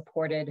that are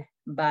supported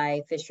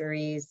by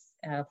fisheries,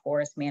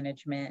 forest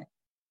management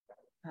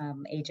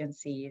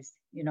agencies,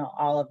 you know,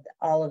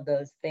 all of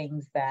those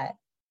things that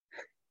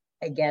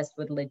I guess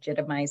would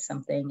legitimize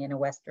something in a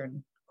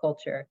Western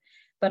culture,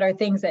 but are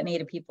things that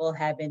Native people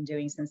have been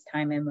doing since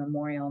time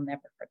immemorial and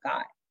never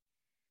forgot.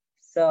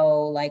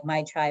 So like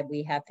my tribe,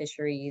 we have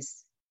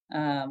fisheries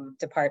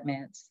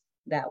departments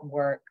that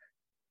work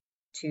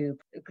to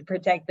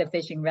protect the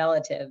fishing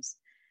relatives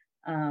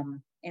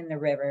in the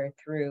river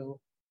through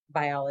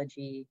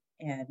biology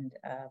and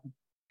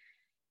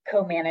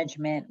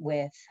co-management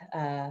with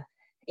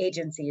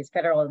agencies,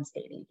 federal and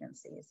state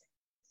agencies.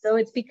 So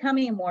it's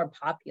becoming more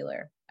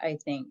popular, I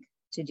think,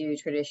 to do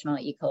traditional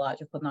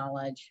ecological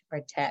knowledge or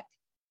tech,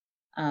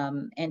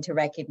 and to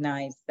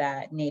recognize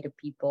that Native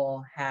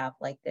people have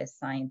like this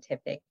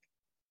scientific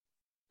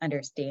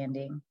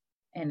understanding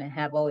and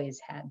have always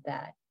had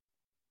that.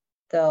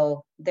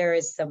 Though there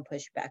is some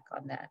pushback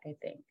on that, I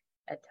think,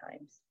 at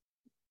times.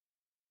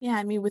 Yeah,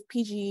 I mean, with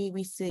PGE,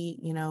 we see,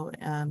 you know,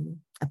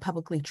 a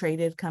publicly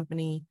traded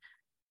company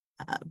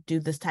do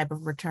this type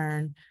of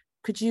return.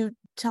 Could you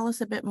tell us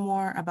a bit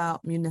more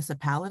about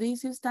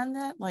municipalities who's done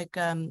that, like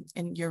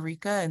in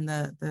Eureka and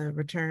the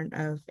return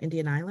of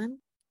Indian Island?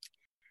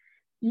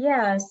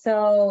 Yeah,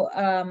 so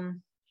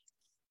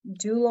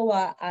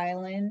Dulawa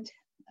Island,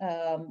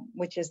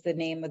 which is the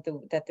name of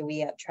that the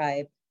Wiyot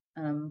tribe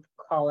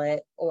call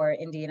it, or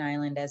Indian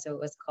Island as it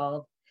was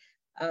called,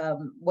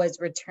 was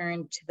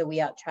returned to the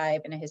Wiyot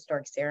tribe in a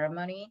historic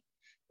ceremony.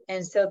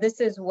 And so this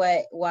is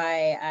why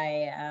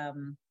I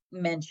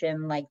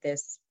mentioned like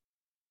this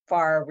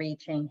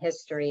far-reaching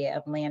history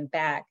of land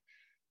back.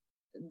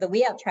 The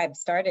Wiyot tribe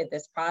started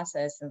this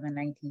process in the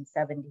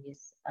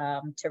 1970s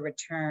to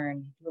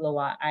return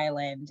Dulawa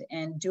Island.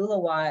 And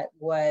Dulawa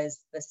was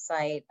the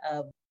site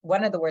of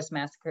one of the worst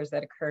massacres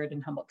that occurred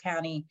in Humboldt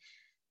County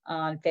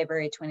on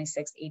February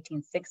 26,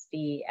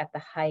 1860, at the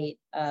height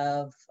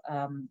of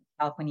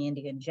California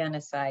Indian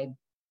genocide.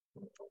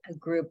 A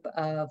group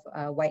of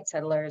white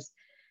settlers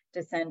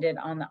descended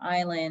on the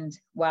island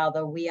while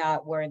the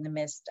Wiyot were in the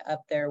midst of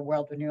their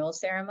world renewal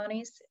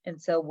ceremonies.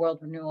 And so world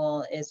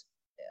renewal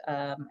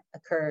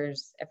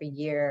occurs every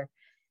year,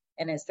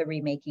 and it's the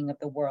remaking of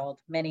the world.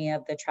 Many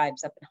of the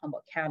tribes up in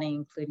Humboldt County,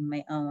 including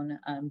my own,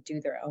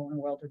 do their own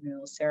world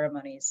renewal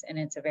ceremonies, and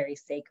it's a very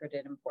sacred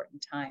and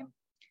important time.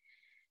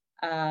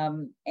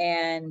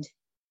 And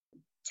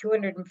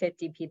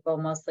 250 people,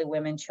 mostly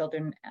women,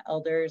 children,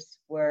 elders,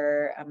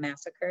 were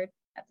massacred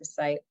at the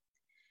site.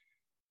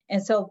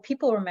 And so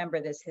people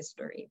remember this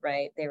history,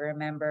 right? They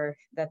remember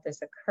that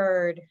this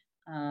occurred,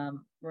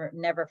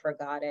 never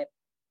forgot it.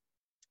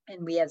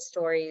 And we had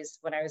stories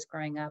when I was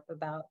growing up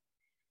about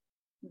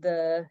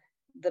the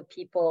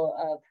people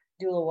of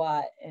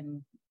Dulawa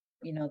and,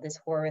 you know, this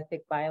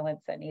horrific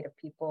violence that Native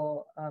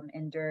people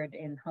endured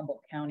in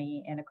Humboldt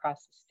County and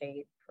across the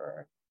state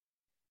for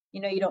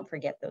you don't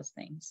forget those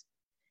things.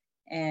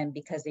 And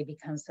because they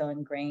become so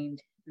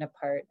ingrained in a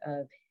part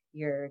of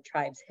your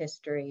tribe's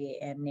history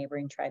and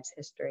neighboring tribes'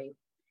 history.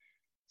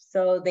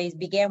 So they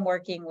began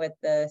working with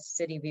the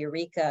city of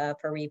Eureka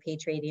for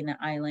repatriating the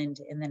island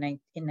in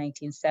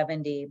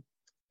 1970.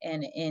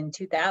 And in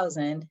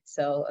 2000,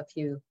 so a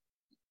few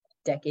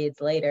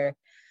decades later,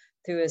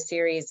 through a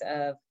series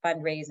of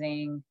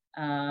fundraising,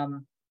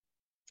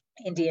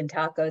 Indian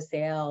taco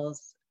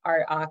sales,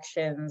 art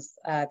auctions,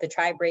 the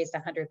tribe raised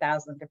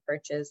 $100,000 to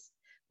purchase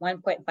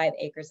 1.5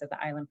 acres of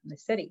the island from the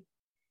city.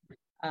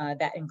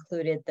 That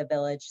included the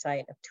village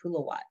site of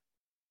Tuluwat.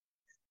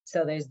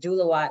 So there's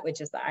Duluwat,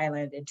 which is the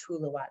island, and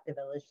Tuluwat, the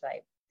village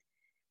site.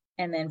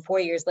 And then 4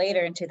 years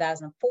later, in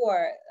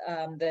 2004,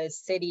 the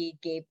city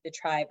gave the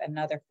tribe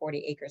another 40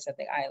 acres of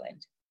the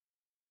island.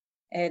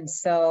 And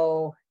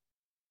so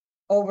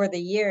over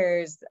the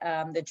years,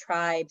 the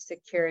tribe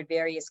secured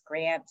various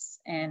grants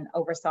and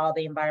oversaw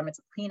the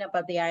environmental cleanup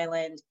of the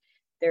island.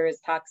 There was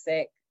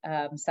toxic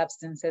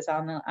substances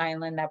on the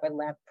island that were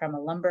left from a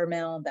lumber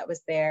mill that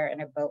was there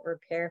and a boat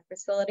repair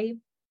facility.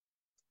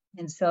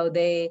 And so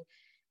they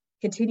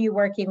continue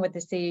working with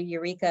the city of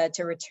Eureka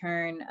to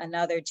return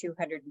another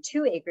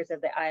 202 acres of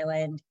the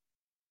island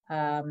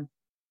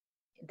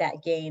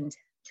that gained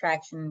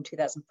traction in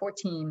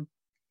 2014.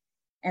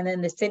 And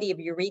then the city of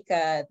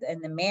Eureka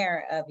and the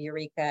mayor of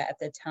Eureka at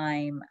the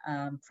time,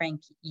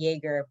 Frank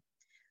Yeager,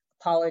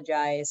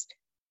 apologized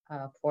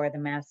for the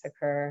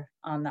massacre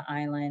on the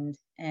island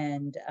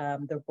and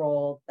the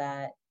role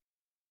that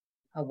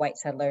white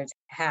settlers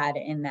had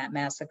in that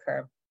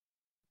massacre.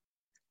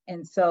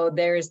 And so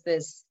there's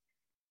this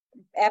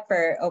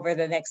effort over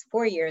the next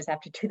 4 years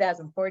after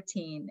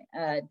 2014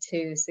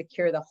 to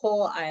secure the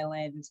whole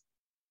island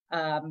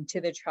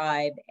to the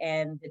tribe.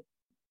 And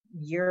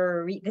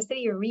the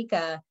city of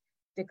Eureka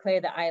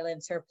declared the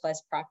island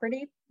surplus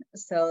property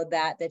so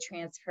that the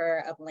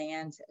transfer of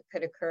land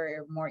could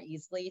occur more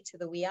easily to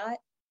the Wiyot.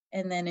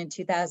 And then in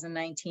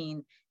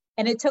 2019,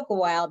 and it took a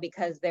while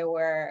because there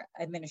were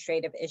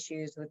administrative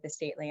issues with the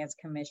State Lands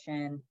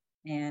Commission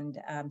and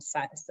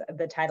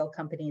the title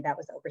company that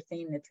was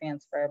overseeing the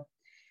transfer.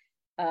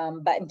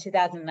 But in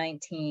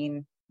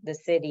 2019, the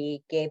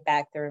city gave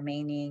back the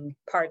remaining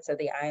parts of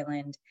the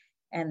island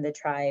and the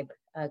tribe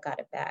got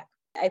it back.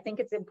 I think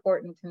it's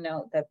important to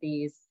note that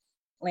these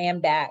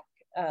land back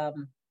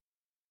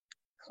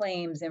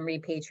claims and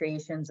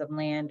repatriations of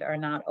land are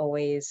not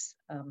always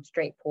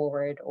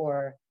straightforward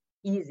or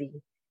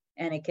easy.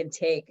 And it can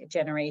take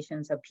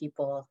generations of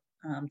people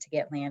to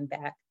get land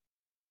back.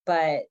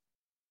 But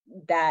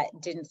that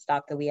didn't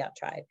stop the Wiyot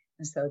tribe.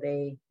 And so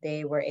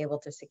they were able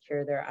to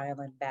secure their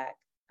island back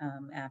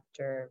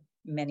after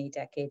many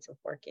decades of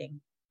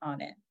working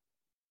on it.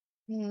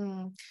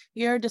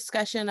 Your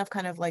discussion of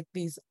kind of like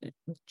these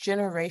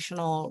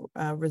generational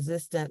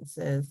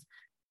resistances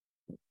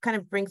kind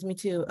of brings me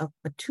to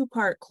a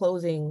two-part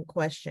closing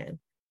question.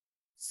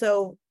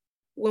 So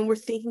when we're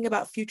thinking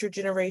about future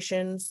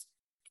generations,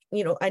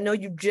 I know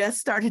you just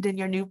started in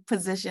your new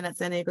position at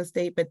San Diego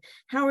State, but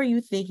how are you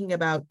thinking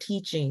about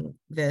teaching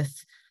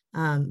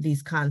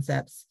these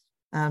concepts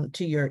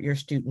to your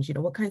students?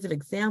 What kinds of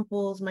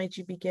examples might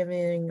you be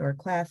giving, or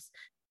class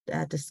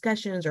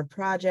discussions or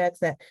projects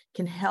that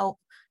can help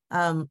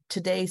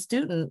today's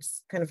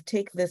students kind of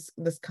take this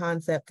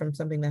concept from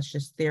something that's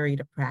just theory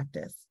to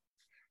practice?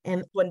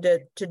 And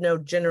wanted to know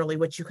generally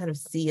what you kind of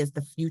see as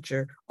the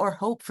future or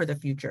hope for the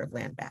future of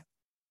land back.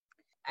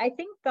 I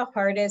think the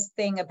hardest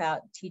thing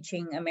about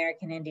teaching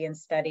American Indian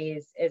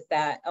Studies is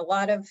that a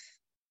lot of,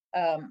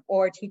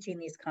 or teaching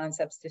these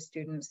concepts to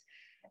students,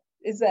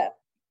 is that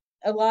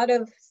a lot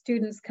of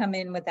students come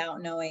in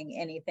without knowing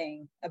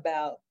anything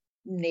about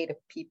Native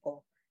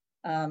people.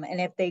 And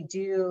if they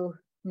do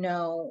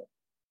know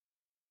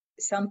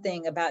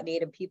something about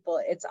Native people,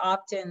 it's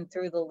often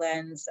through the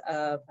lens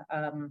of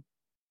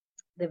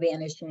the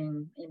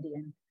vanishing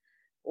Indian,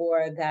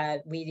 or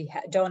that we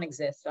don't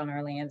exist on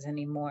our lands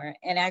anymore.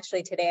 And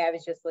actually today I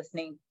was just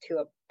listening to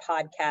a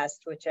podcast,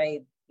 which I,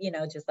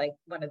 just like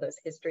one of those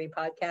history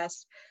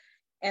podcasts.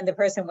 And the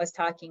person was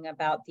talking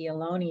about the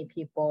Ohlone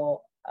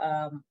people.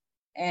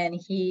 And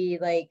he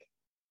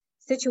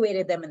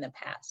situated them in the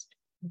past.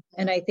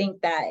 And I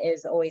think that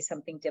is always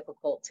something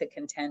difficult to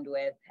contend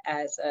with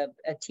as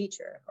a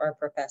teacher or a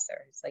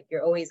professor. It's like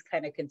you're always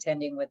kind of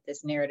contending with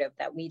this narrative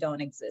that we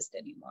don't exist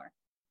anymore,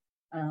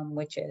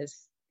 which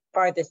is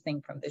farthest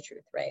thing from the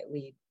truth, right?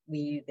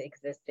 We've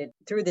existed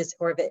through this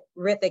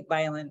horrific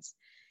violence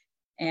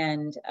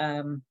and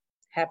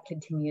have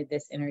continued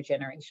this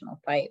intergenerational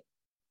fight.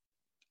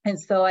 And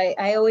so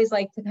I always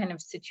like to kind of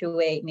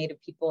situate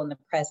Native people in the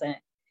present,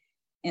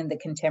 in the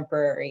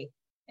contemporary,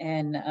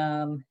 and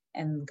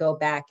go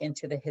back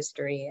into the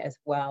history as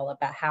well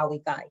about how we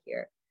got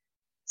here.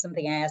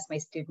 Something I ask my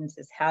students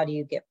is, how do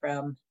you get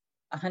from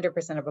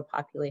 100% of a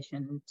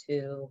population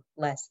to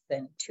less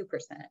than 2%?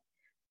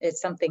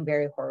 It's something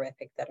very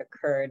horrific that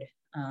occurred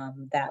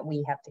that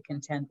we have to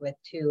contend with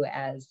too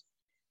as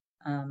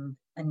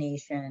a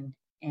nation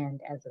and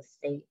as a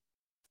state.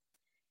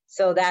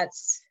 So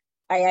that's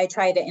I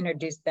try to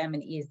introduce them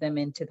and ease them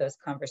into those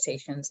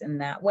conversations in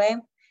that way.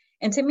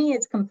 And to me,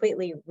 it's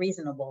completely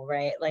reasonable,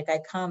 right? Like I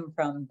come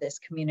from this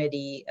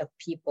community of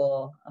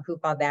people,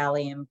 Hoopa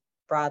Valley and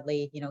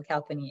broadly,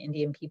 California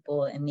Indian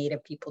people and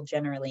Native people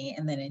generally,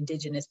 and then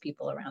Indigenous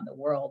people around the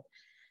world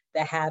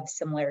that have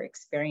similar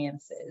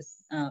experiences.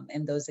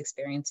 And those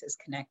experiences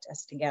connect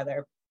us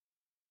together.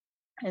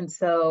 And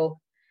so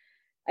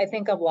I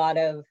think a lot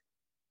of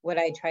what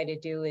I try to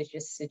do is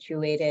just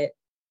situate it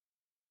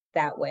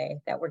that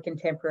way, that we're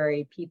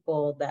contemporary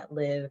people that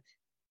live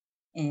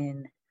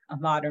in a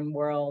modern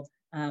world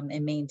and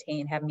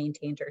have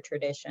maintained our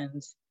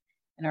traditions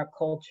and our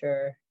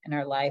culture and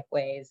our life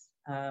ways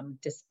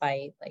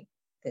despite like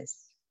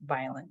this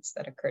violence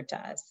that occurred to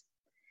us.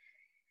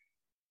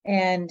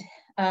 And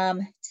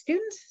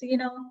students,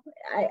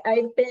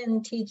 I've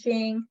been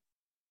teaching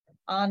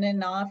on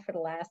and off for the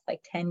last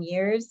like 10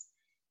 years.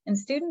 And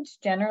students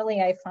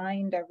generally, I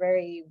find, are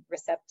very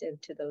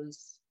receptive to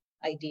those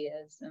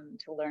ideas and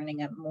to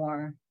learning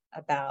more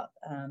about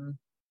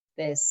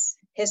this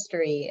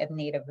history of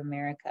Native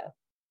America.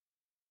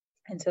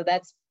 And so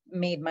that's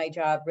made my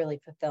job really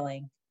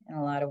fulfilling in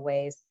a lot of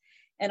ways.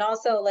 And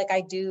also, like,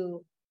 I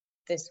do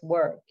this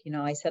work,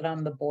 I sit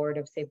on the board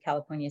of Save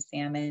California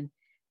Salmon.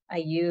 I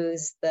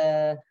use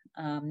the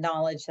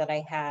knowledge that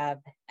I have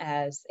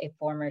as a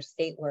former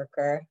state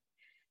worker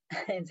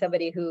and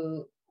somebody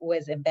who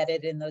was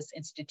embedded in those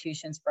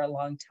institutions for a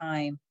long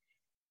time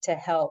to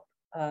help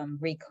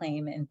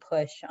reclaim and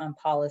push on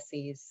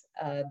policies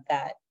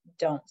that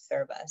don't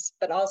serve us,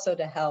 but also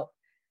to help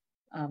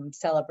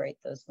celebrate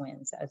those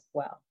wins as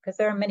well, because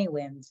there are many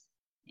wins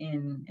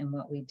in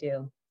what we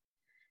do.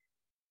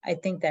 I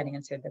think that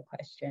answered the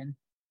question.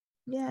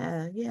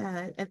 Yeah.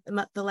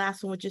 And the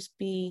last one would just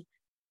be,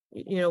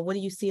 what do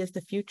you see as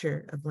the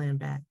future of Land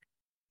Back?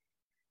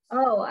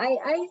 Oh,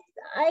 I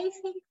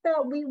think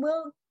that we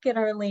will get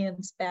our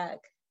lands back.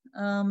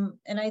 And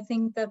I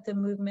think that the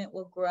movement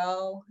will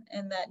grow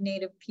and that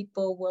Native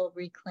people will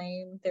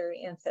reclaim their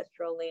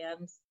ancestral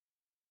lands.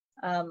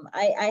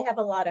 I have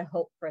a lot of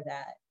hope for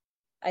that.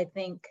 I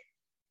think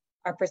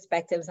our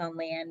perspectives on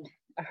land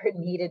are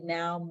needed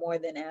now more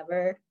than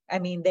ever. I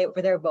mean,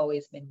 they've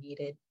always been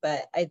needed,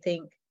 but I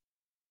think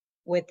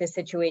with the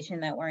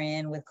situation that we're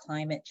in with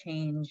climate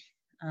change,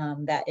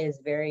 that is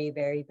very,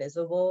 very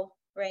visible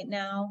right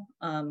now,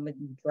 with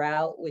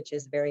drought, which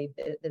is very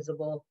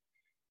visible.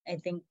 I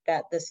think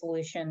that the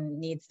solution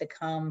needs to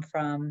come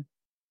from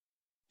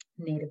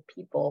Native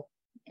people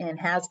and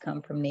has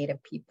come from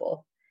Native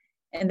people.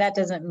 And that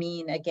doesn't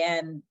mean,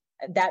 again,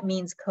 that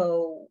means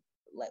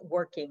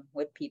working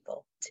with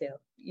people too.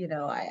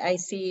 I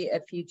see a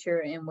future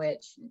in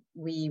which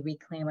we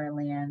reclaim our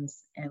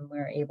lands and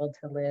we're able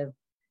to live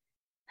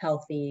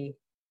healthy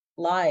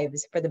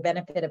lives for the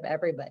benefit of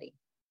everybody.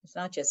 It's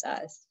not just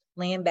us.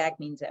 Land back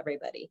means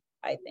everybody,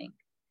 I think.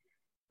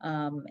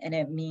 And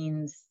it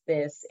means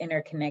this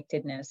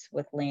interconnectedness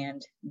with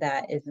land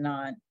that is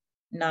not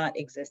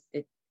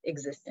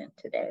existent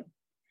today.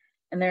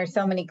 And there are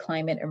so many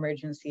climate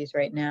emergencies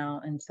right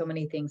now and so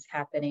many things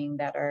happening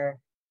that are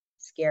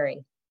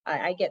scary.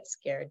 I get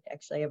scared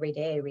actually every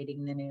day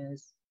reading the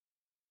news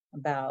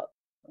about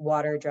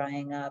water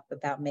drying up,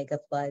 about mega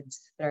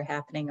floods that are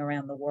happening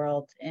around the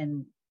world.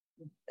 And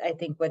I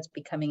think what's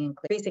becoming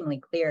increasingly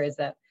clear is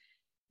that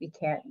we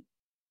can't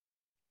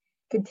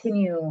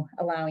continue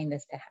allowing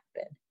this to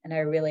happen. And I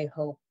really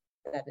hope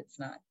that it's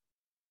not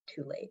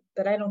too late,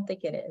 but I don't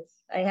think it is.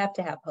 I have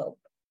to have hope.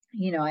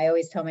 I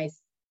always tell my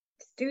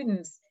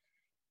students,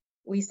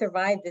 we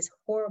survived this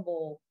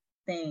horrible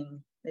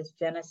thing, this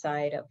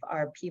genocide of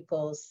our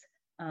peoples.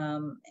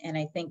 And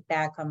I think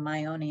back on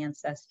my own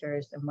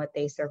ancestors and what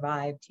they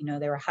survived.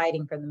 They were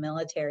hiding from the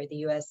military,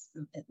 the US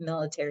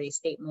military,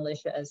 state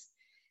militias,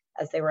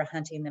 as they were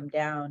hunting them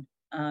down,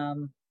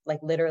 like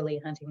literally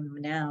hunting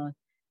them down.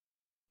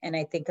 And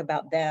I think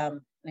about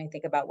them and I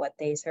think about what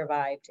they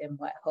survived and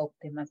what hope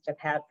they must have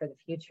had for the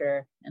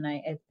future. And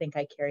I think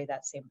I carry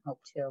that same hope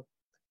too.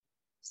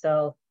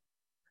 So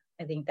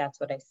I think that's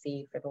what I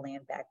see for the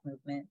Land Back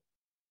movement.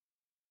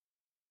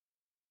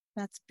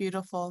 That's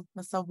beautiful.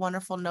 That's a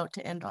wonderful note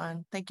to end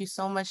on. Thank you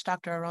so much,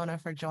 Dr. Arona,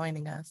 for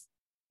joining us.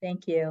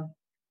 Thank you.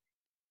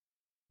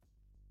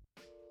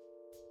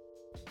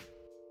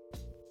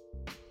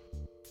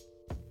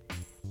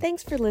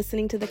 Thanks for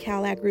listening to the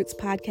CalAgRoots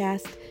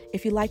podcast.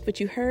 If you liked what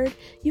you heard,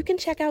 you can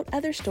check out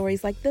other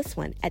stories like this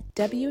one at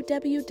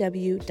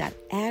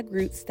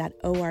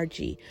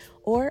www.agroots.org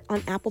or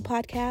on Apple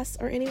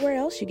Podcasts or anywhere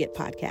else you get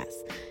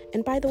podcasts.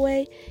 And by the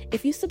way,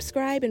 if you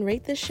subscribe and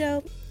rate this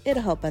show,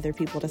 it'll help other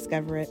people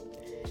discover it.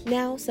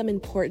 Now, some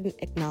important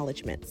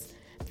acknowledgments.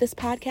 This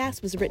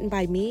podcast was written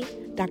by me,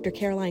 Dr.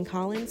 Caroline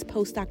Collins,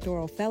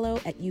 postdoctoral fellow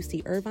at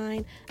UC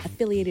Irvine,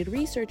 affiliated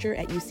researcher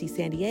at UC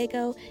San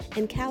Diego,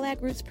 and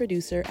CalAgRoots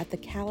producer at the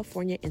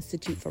California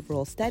Institute for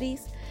Rural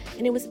Studies,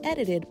 and it was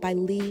edited by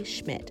Lee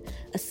Schmidt,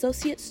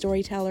 associate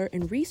storyteller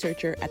and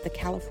researcher at the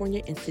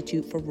California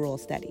Institute for Rural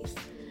Studies.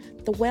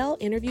 The Well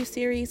interview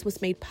series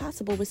was made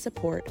possible with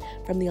support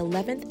from the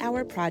 11th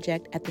Hour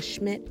Project at the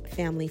Schmidt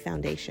Family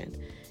Foundation.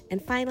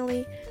 And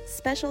finally,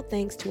 special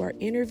thanks to our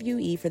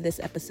interviewee for this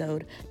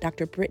episode,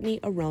 Dr.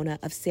 Brittany Arona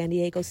of San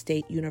Diego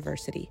State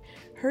University.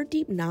 Her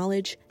deep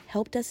knowledge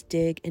helped us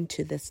dig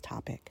into this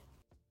topic.